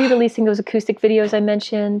going to be releasing those acoustic videos I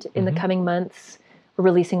mentioned in the coming months. We're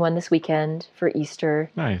releasing one this weekend for Easter.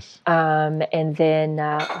 Nice. And then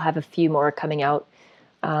I'll have a few more coming out.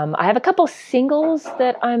 I have a couple singles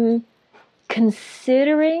that I'm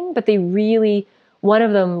considering, but one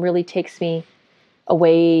of them really takes me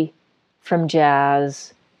away from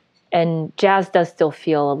jazz. And jazz does still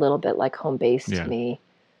feel a little bit like home base to me.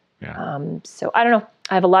 Yeah. So I don't know.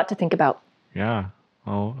 I have a lot to think about. Yeah.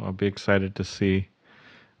 Well, I'll be excited to see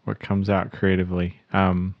what comes out creatively.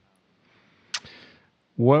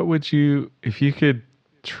 What would you, if you could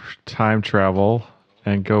time travel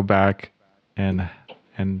and go back and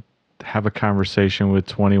have a conversation with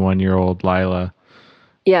 21-year-old Laila?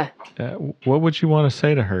 Yeah. What would you want to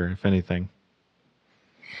say to her, if anything?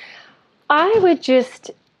 I would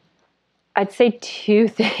just I'd say two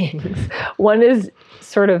things. One is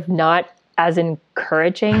sort of not as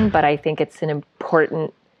encouraging, but I think it's an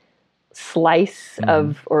important slice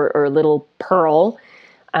of or little pearl.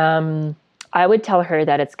 I would tell her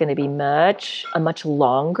that it's going to be a much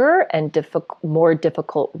longer and more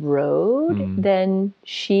difficult road than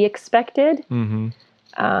she expected. And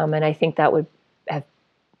I think that would have,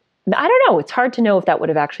 I don't know, it's hard to know if that would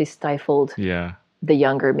have actually stifled the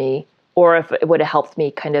younger me, or if it would have helped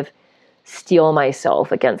me kind of steel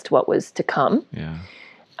myself against what was to come.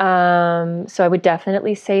 So I would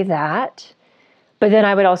definitely say that. But then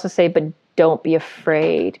I would also say, but don't be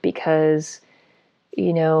afraid, because,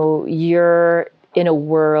 you know, you're in a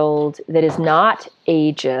world that is not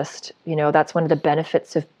ageist. You know, that's one of the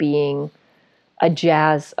benefits of being a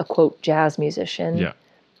quote, jazz musician. Yeah.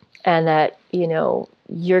 And that, you know,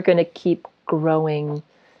 you're going to keep growing,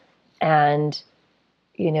 and,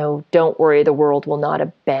 you know, don't worry, the world will not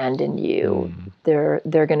abandon you. They're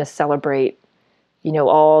going to celebrate, you know,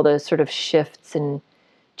 all the sort of shifts and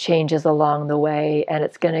changes along the way, and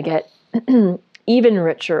it's going to get even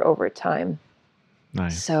richer over time.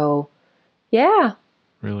 Nice. So, yeah.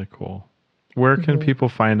 Really cool. Where can people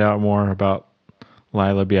find out more about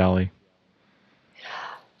Laila Biali?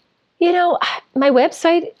 You know, my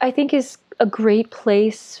website, I think, is a great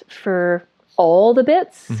place for all the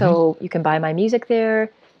bits. So you can buy my music there.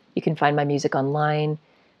 You can find my music online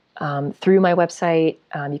through my website.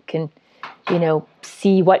 You can, you know,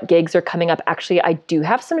 see what gigs are coming up. Actually, I do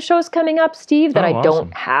have some shows coming up, Steve, that I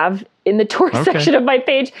don't have in the tour section of my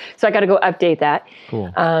page. So I got to go update that.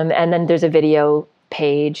 Cool. And then there's a video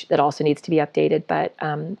page that also needs to be updated, but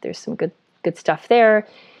there's some good stuff there.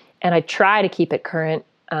 And I try to keep it current.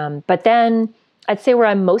 But then I'd say where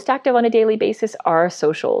I'm most active on a daily basis are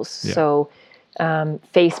socials. Yeah. So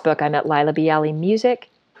Facebook, I'm at Laila Biali Music.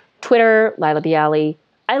 Twitter, Laila Biali.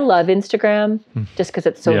 I love Instagram just because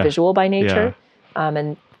it's so visual by nature.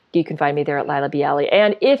 And you can find me there at Laila Biali.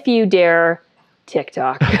 And if you dare,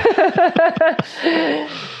 TikTok.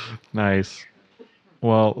 Nice.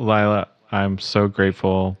 Well, Laila, I'm so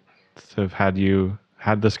grateful to have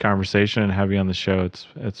had this conversation and have you on the show.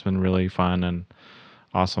 It's been really fun and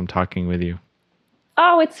awesome talking with you.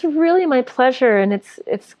 Oh, it's really my pleasure. And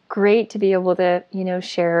it's great to be able to, you know,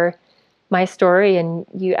 share my story, and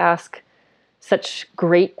you ask such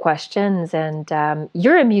great questions. And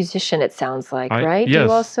you're a musician, it sounds like, right? Yes.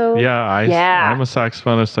 You also? I'm a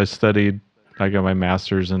saxophonist. I got my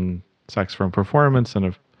master's in saxophone performance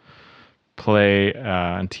and play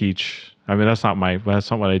and teach. I mean, that's not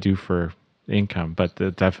what I do for income, but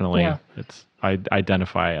definitely I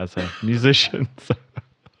identify as a musician. So.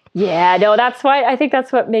 Yeah, no, that's why I think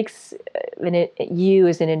that's what makes you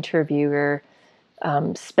as an interviewer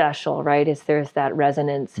special, right? Is there's that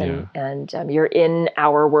resonance and you're in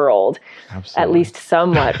our world, Absolutely. At least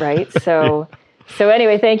somewhat, right? So, So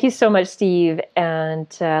anyway, thank you so much, Steve, and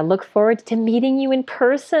look forward to meeting you in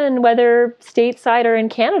person, whether stateside or in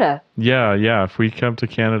Canada. Yeah. If we come to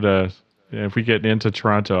Canada, if we get into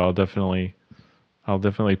Toronto, I'll definitely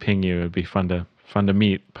ping you. It'd be fun to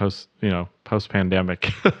meet post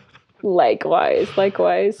pandemic. Likewise.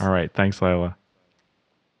 All right. Thanks, Laila.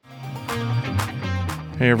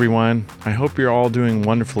 Hey everyone, I hope you're all doing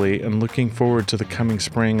wonderfully and looking forward to the coming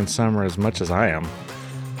spring and summer as much as I am.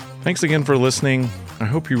 Thanks again for listening. I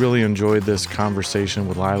hope you really enjoyed this conversation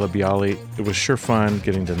with Laila Biali. It was sure fun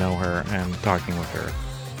getting to know her and talking with her.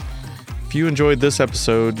 If you enjoyed this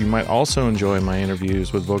episode, you might also enjoy my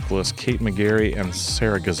interviews with vocalist Kate McGarry and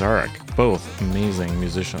Sarah Gazarek, both amazing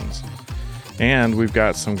musicians. And we've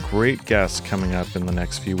got some great guests coming up in the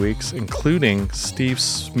next few weeks, including Steve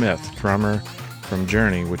Smith, drummer from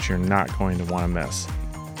Journey, which you're not going to want to miss.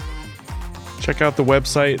 Check out the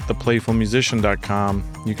website, theplayfulmusician.com.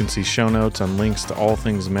 You can see show notes and links to all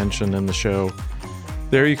things mentioned in the show.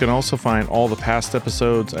 There you can also find all the past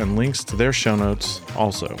episodes and links to their show notes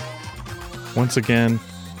also. Once again,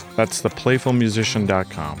 that's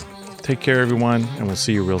theplayfulmusician.com. Take care, everyone, and we'll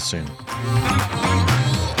see you real soon.